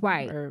brought up,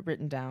 or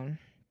written down.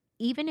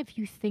 Even if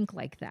you think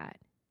like that,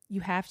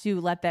 you have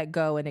to let that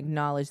go and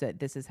acknowledge that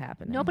this is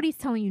happening. Nobody's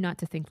telling you not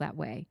to think that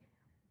way,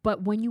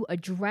 but when you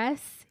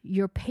address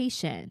your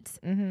patient,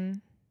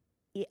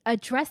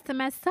 address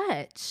them as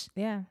such.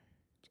 Yeah.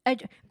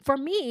 For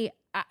me,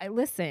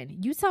 listen,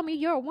 you tell me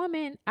you're a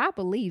woman, I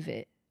believe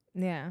it.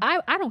 Yeah.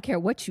 I don't care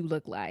what you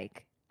look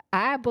like.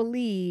 I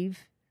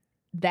believe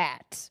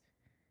that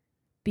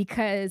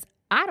because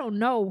I don't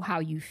know how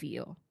you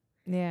feel.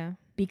 Yeah.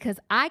 Because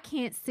I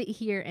can't sit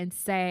here and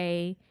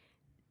say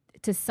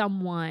to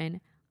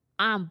someone,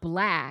 I'm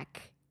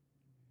Black,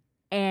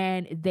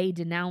 and they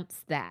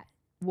denounce that.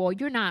 Well,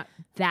 you're not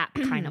that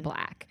kind of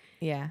Black.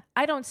 Yeah.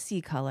 I don't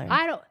see color.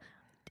 I don't.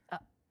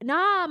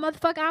 Nah,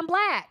 motherfucker, I'm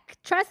Black.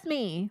 Trust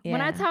me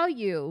when I tell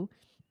you.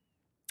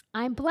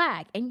 I'm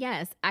black. And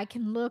yes, I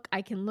can look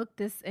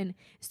this. And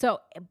so,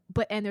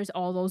 and there's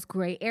all those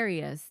gray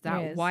areas.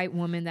 That white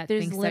woman that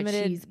thinks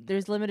that she's.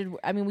 There's limited.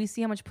 I mean, we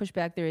see how much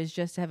pushback there is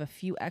just to have a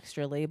few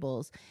extra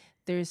labels.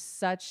 There's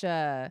such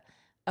a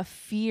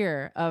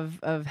fear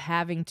of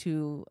having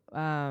to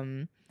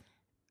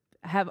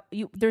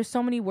there's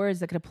so many words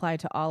that could apply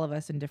to all of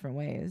us in different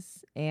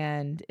ways.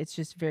 And it's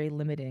just very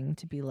limiting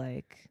to be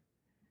like.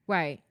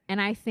 Right.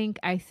 And I think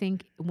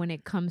when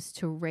it comes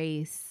to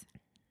race,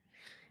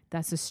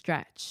 that's a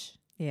stretch.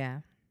 Yeah.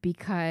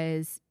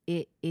 Because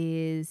it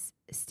is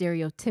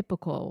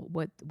stereotypical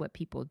what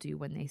people do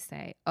when they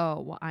say,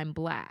 oh, well, I'm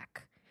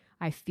black.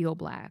 I feel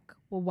black.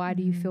 Well, why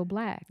do you feel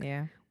black?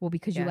 Yeah. Well,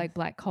 because you like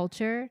black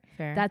culture.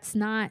 Fair.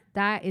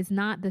 That is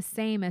not the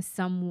same as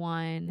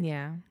someone,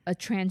 a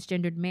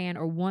transgendered man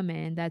or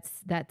woman that's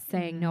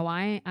saying, no,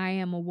 I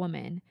am a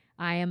woman.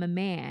 I am a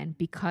man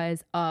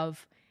because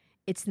of,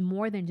 it's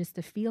more than just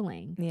a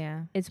feeling.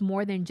 Yeah. It's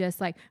more than just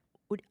like,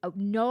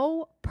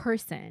 no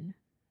person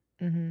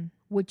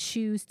would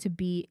choose to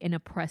be an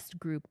oppressed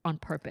group on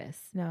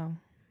purpose. No.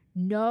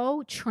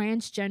 No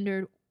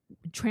transgender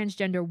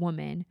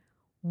woman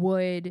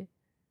would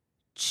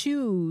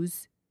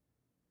choose.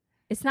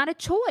 It's not a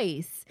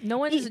choice. No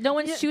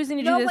one's choosing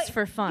to do this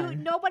for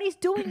fun. Nobody's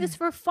doing this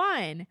for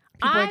fun.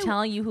 People are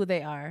telling you who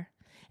they are,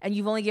 and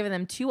you've only given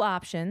them 2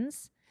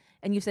 options.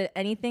 And you said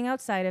anything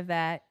outside of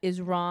that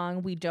is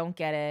wrong. We don't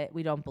get it.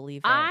 We don't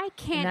believe it. I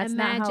can't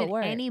imagine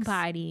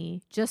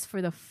anybody, just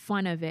for the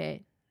fun of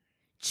it,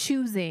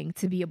 choosing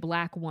to be a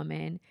black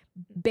woman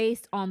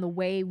based on the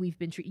way we've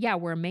been treated. Yeah,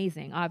 we're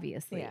amazing,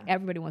 obviously. Yeah.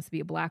 Everybody wants to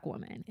be a black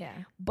woman. Yeah.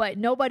 But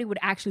nobody would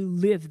actually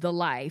live the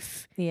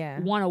life.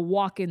 Yeah. Want to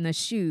walk in the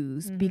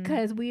shoes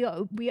because we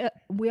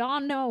all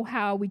know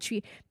how we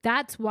treat.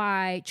 That's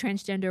why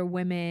trans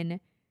women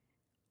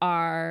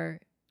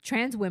are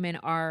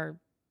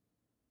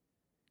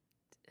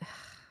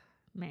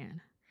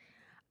man,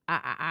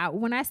 I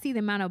when I see the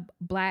amount of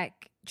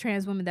black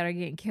trans women that are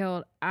getting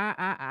killed,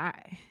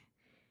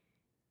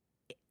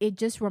 it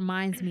just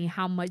reminds me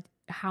how much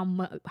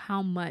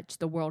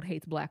the world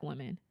hates black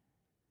women.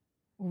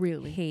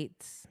 Really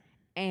hates.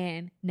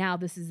 And now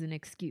this is an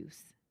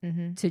excuse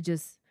to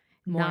just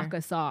knock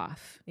us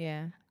off.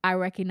 Yeah. I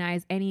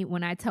recognize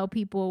when I tell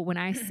people, when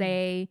I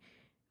say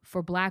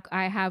for black,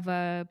 I have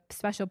a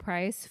special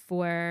price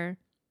for,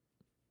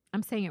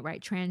 I'm saying it right,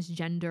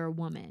 transgender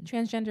woman.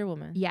 Transgender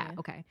woman. Yeah.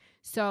 Okay.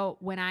 So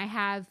when I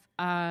have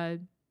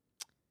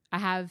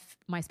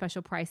my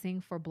special pricing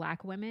for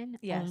black women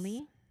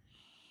only.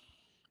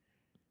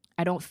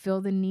 I don't feel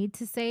the need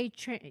to say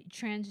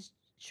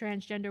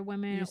transgender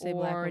women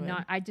or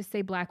not. I just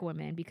say black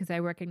women because I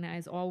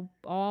recognize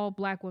all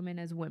black women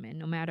as women,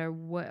 no matter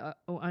what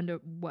under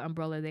what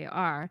umbrella they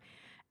are,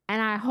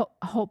 and I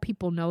hope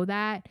people know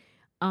that.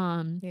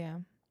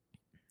 And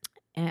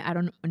I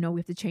don't know,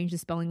 we have to change the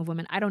spelling of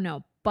women. I don't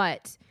know.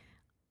 But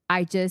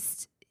I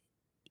just,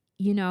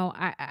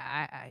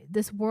 I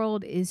this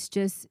world is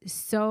just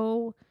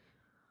so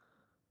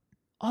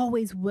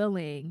always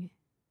willing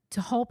to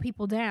hold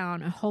people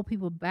down and hold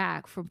people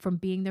back from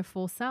being their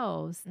full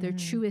selves, their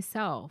truest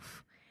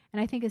self.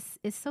 And I think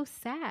it's so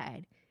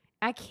sad.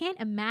 I can't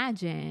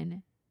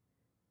imagine.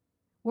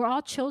 We're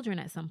all children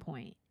at some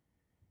point.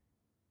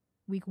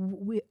 We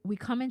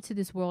come into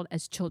this world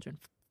as children.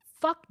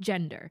 Fuck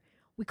gender.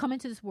 We come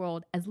into this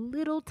world as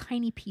little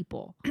tiny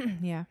people.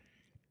 Yeah.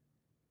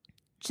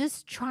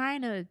 Just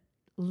trying to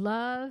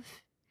love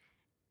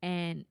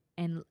and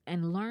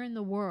learn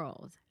the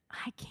world.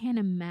 I can't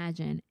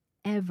imagine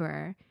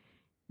ever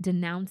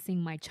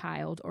denouncing my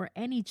child or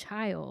any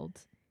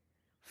child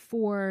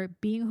for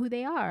being who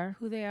they are,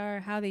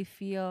 how they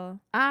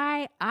feel.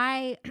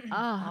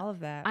 All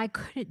of that. I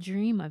couldn't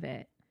dream of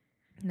it.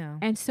 No.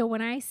 And so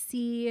when I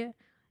see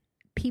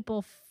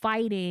people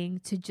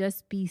fighting to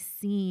just be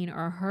seen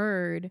or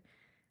heard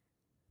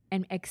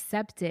and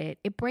accepted,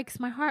 it breaks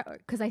my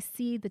heart because I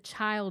see the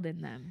child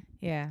in them.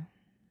 Yeah.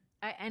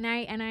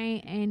 I've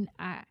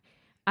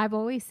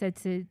always said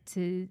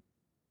to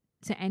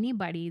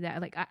anybody that,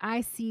 like,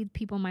 I see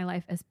people in my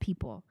life as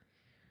people.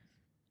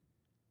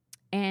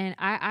 And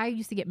I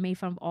used to get made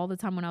fun of all the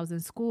time when I was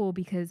in school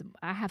because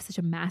I have such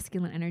a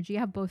masculine energy. I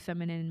have both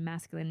feminine and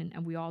masculine,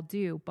 and we all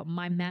do, but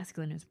my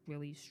masculine is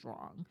really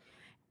strong.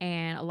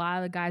 And a lot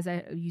of the guys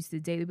I used to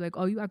date, they'd be like,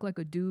 oh, you act like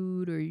a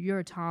dude, or you're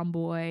a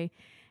tomboy.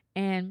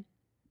 And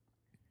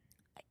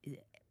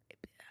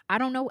I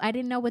don't know. I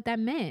didn't know what that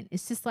meant.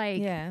 It's just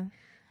like, yeah.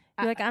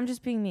 You're like, I'm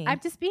just being me. I'm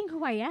just being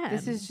who I am.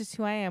 This is just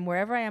who I am.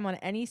 Wherever I am on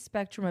any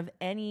spectrum of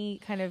any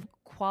kind of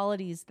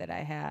qualities that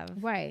I have.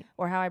 Right.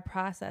 Or how I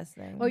process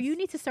things. Well, you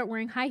need to start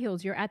wearing high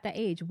heels. You're at that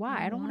age.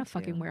 Why? I don't want to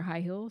fucking wear high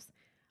heels.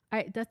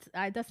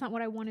 That's not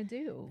what I want to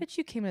do. But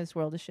you came to this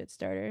world a shit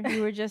starter.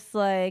 You were just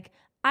like,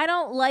 I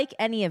don't like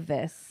any of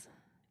this.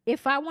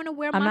 If I want to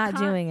wear I'm not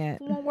doing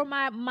it. I want to wear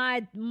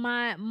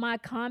my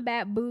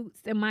combat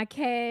boots and my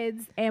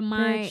Keds and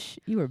my. Bitch,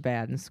 you were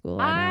bad in school.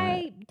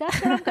 I know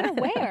that's what I'm gonna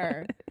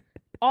wear.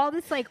 all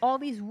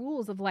these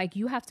rules of like,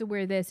 you have to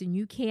wear this and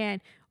you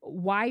can't.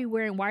 Why are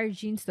your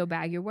jeans so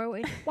baggy? Why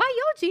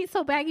your jeans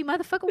so baggy,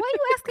 motherfucker? Why are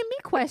you asking me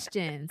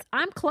questions?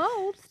 I'm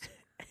clothed.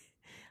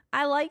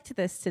 I liked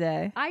this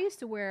today. I used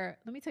to wear,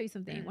 let me tell you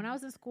something. When I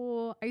was in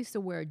school, I used to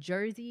wear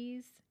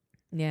jerseys.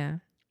 Yeah.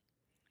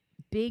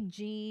 Big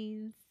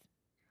jeans.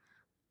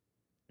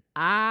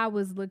 I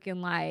was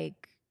looking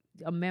like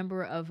a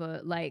member of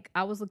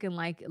I was looking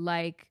like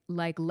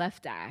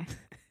Left Eye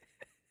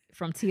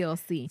from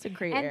TLC. It's a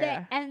great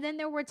era. And then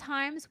there were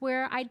times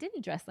where I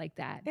didn't dress like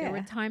that. Yeah. There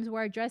were times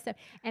where I dressed up.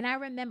 And I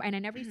remember, and I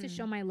never used to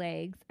show my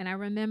legs. And I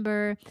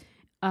remember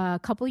a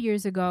couple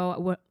years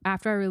ago,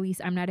 after I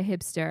released I'm Not a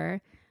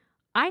Hipster,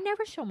 I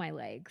never show my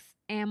legs.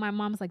 And my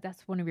mom's like,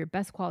 that's one of your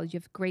best qualities. You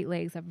have great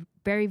legs. I have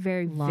very,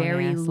 very,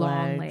 very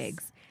long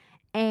legs.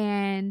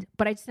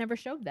 But I just never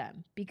showed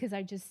them because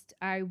I just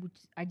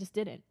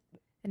didn't.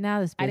 And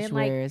now this bitch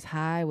wears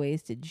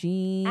high-waisted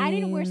jeans. I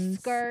didn't wear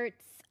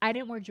skirts. I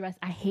didn't wear dress.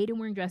 I hated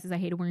wearing dresses. I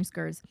hated wearing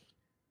skirts.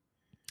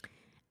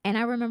 And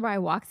I remember I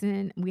walked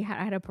in. I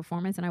had a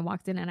performance, and I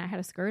walked in, and I had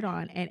a skirt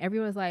on, and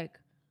everyone was like,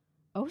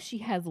 "Oh, she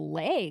has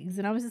legs,"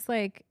 and I was just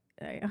like,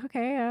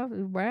 "Okay,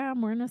 I'm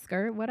wearing a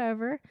skirt,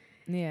 whatever."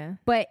 Yeah.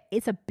 But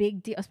it's a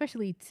big deal,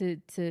 especially to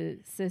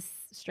cis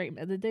straight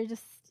men.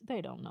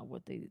 They don't know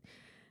what they.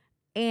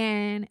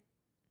 And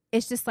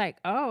it's just like,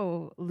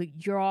 oh,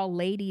 you're all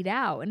ladied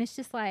out. And it's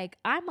just like,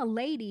 I'm a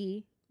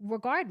lady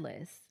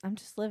regardless. I'm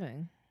just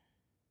living.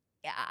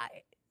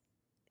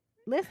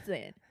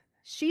 Listen,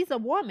 she's a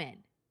woman,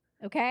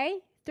 okay?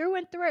 Through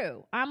and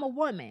through. I'm a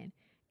woman.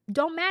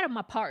 Don't matter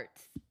my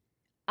parts.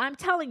 I'm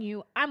telling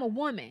you, I'm a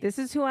woman. This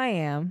is who I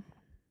am.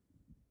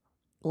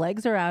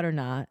 Legs are out or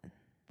not.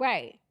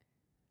 Right.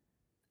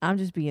 I'm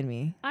just being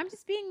me. I'm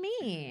just being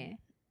me.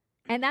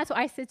 And that's what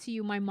I said to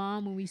you. My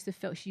mom, when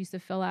she used to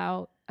fill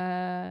out,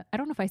 I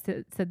don't know if I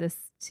said this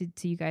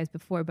to you guys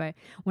before, but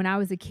when I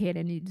was a kid,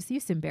 and it just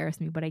used to embarrass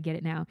me, but I get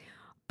it now.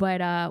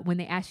 But when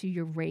they asked you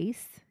your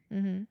race,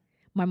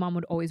 my mom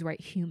would always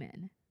write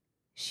human.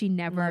 She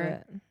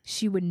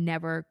would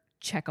never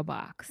check a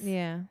box.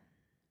 Yeah.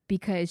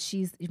 Because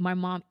my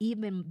mom,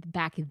 even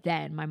back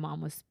then, my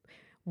mom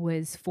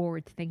was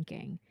forward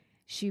thinking.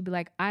 She'd be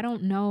like, I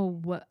don't know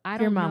what, I don't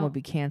know. Your mom would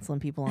be canceling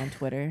people on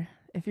Twitter.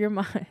 If your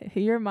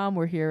mom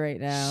were here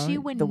right now, she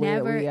would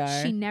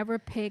she never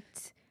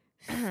picked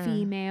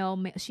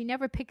female. She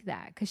never picked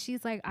that because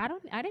she's like, I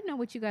didn't know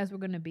what you guys were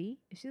gonna be.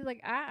 She's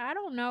like, I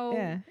don't know.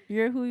 Yeah,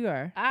 you're who you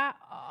are.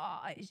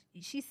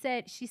 She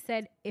said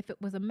if it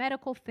was a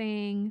medical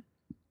thing,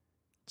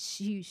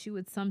 she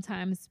would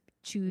sometimes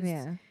choose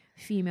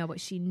female,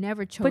 but she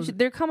never chose. But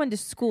they're coming to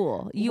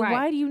school.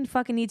 Why do you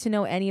fucking need to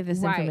know any of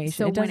this information?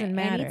 So it doesn't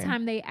matter.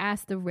 Anytime they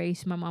asked the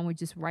race, my mom would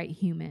just write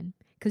human.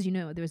 Because,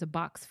 there's a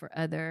box for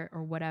other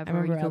or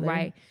whatever. You could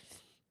write.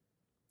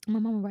 My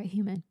mom would write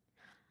human.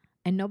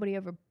 And nobody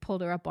ever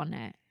pulled her up on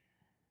that.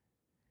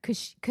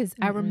 Because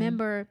I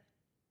remember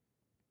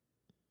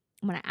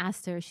when I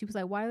asked her, she was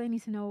like, why do they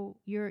need to know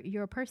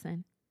you're a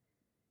person?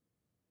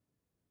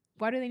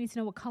 Why do they need to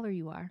know what color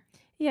you are?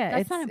 Yeah,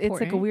 that's not important.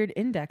 It's like a weird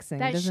indexing.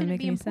 That it doesn't shouldn't make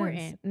be any important.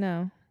 Sense.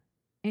 No.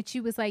 And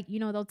she was like,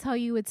 they'll tell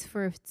you it's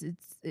to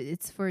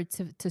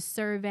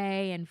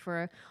survey and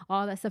for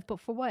all that stuff. But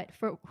for what?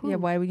 For who? Yeah,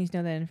 why do we need to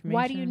know that information?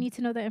 Why do you need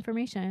to know that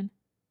information?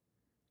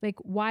 Like,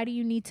 why do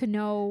you need to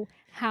know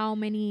how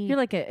many?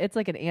 It's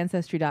like an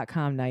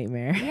Ancestry.com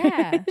nightmare.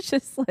 Yeah. It's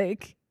just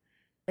like.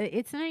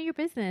 It's none of your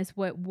business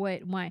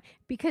why.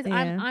 Because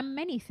I'm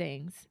many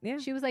things. Yeah.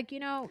 She was like, you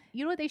know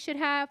what they should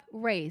have?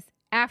 Race.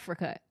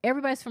 Africa.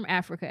 Everybody's from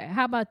Africa.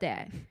 How about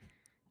that?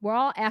 We're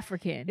all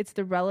African. It's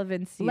the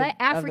relevancy. Let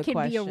African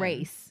of the be a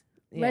race.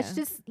 Yeah.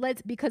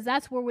 Let's because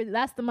that's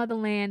that's the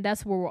motherland.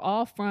 That's where we're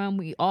all from.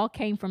 We all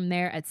came from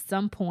there at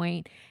some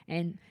point,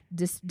 and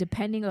just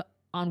depending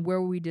on where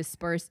we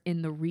disperse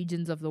in the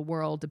regions of the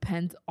world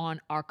depends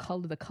on our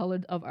color, the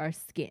color of our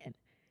skin.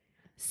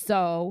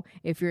 So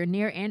if you're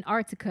near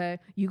Antarctica,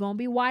 you're gonna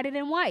be whiter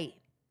than white.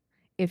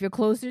 If you're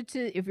closer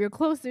to the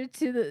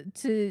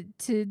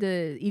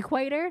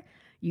equator,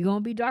 you're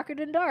gonna be darker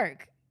than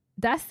dark.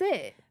 That's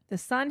it. The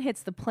sun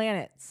hits the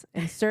planets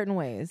in certain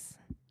ways.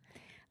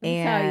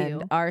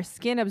 And our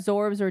skin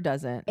absorbs or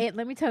doesn't.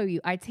 Let me tell you,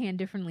 I tan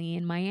differently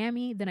in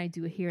Miami than I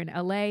do here in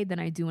LA, than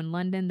I do in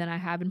London, than I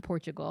have in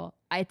Portugal.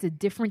 It's a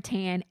different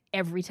tan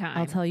every time.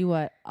 I'll tell you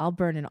what, I'll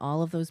burn in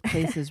all of those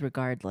places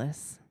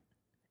regardless.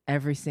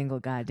 Every single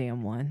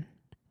goddamn one.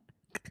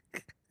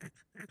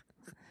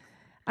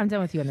 I'm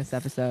done with you on this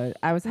episode.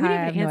 I was high.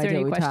 I have no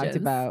idea what we talked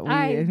about.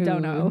 I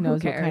don't know. Who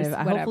cares?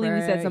 Hopefully we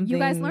said something. You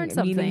guys learned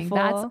something. Meaningful.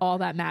 That's all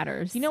that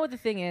matters. You know what the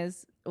thing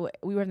is?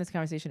 We were in this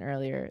conversation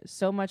earlier.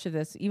 So much of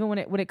this, even when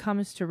it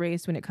comes to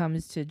race, when it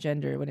comes to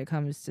gender, when it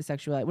comes to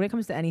sexuality, when it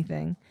comes to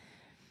anything,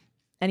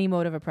 any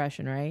mode of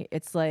oppression, right?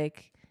 It's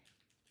like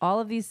all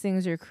of these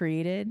things are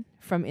created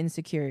from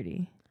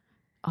insecurity.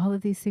 All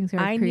of these things are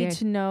I need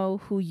to know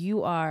who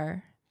you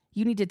are.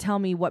 You need to tell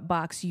me what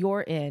box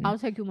you're in. I'll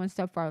take you one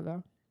step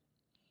further.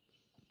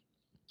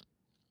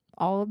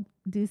 All of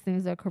these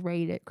things that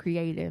are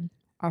created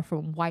are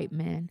from white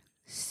men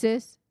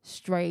cis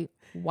straight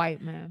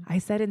white men. I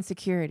said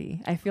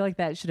insecurity. I feel like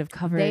that should have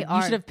covered. They You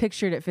are- should have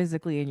pictured it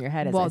physically in your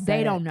head. As I Well, said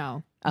they it. don't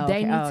know. Oh, They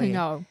okay. need Oh, to yeah.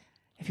 know.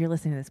 If you're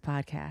listening to this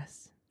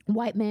podcast,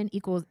 White man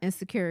equals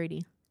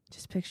insecurity.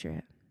 just picture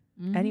it.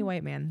 Mhm. Any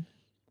white man,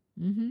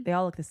 Mhm. they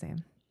all look the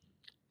same.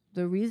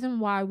 The reason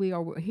why we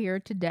are here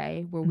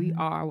today, where we Mhm.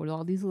 are with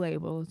all these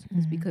labels,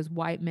 is Mhm. because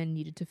white men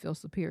needed to feel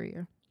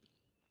superior.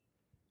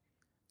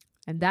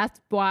 And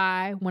that's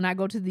why when I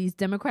go to these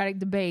Democratic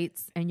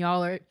debates and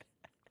y'all are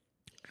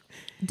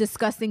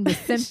discussing the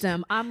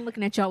symptom, I'm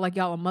looking at y'all like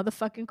y'all are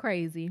motherfucking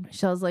crazy.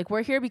 Michelle's like,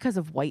 we're here because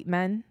of white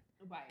men,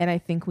 Right. and I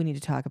think we need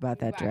to talk about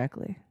that Right.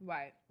 directly.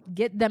 Right.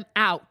 Get them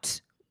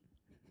out.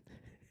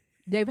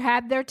 They've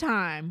had their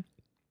time.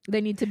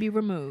 They need to be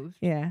removed.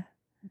 Yeah.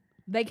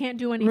 They can't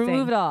do anything.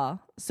 Remove it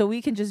all so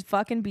we can just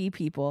fucking be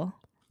people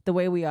the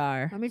way we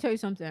are. Let me tell you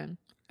something.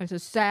 It's a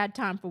sad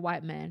time for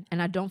white men,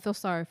 and I don't feel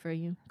sorry for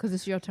you because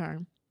it's your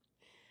turn.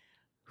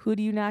 Who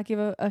do you not give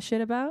a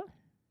shit about?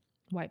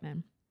 White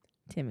men.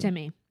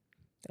 Timmy.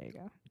 There you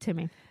go.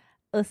 Timmy.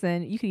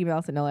 Listen, you can email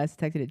us at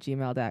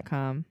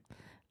noliesdetected@gmail.com.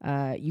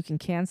 You can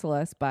cancel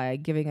us by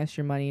giving us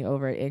your money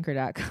over at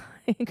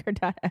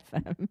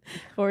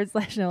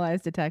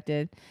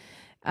anchor.fm/noliesdetected.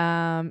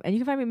 And you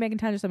can find me Megan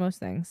Tandris on most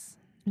things.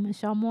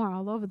 Michelle Moore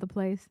all over the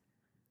place.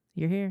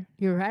 You're here.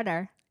 You're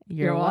redder.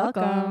 You're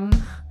welcome.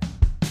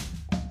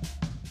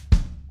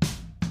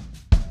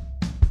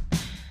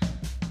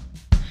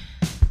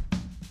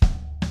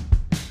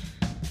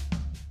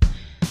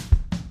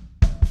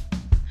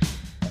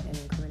 And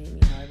incriminate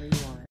me however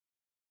you want.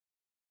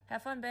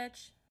 Have fun,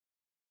 bitch.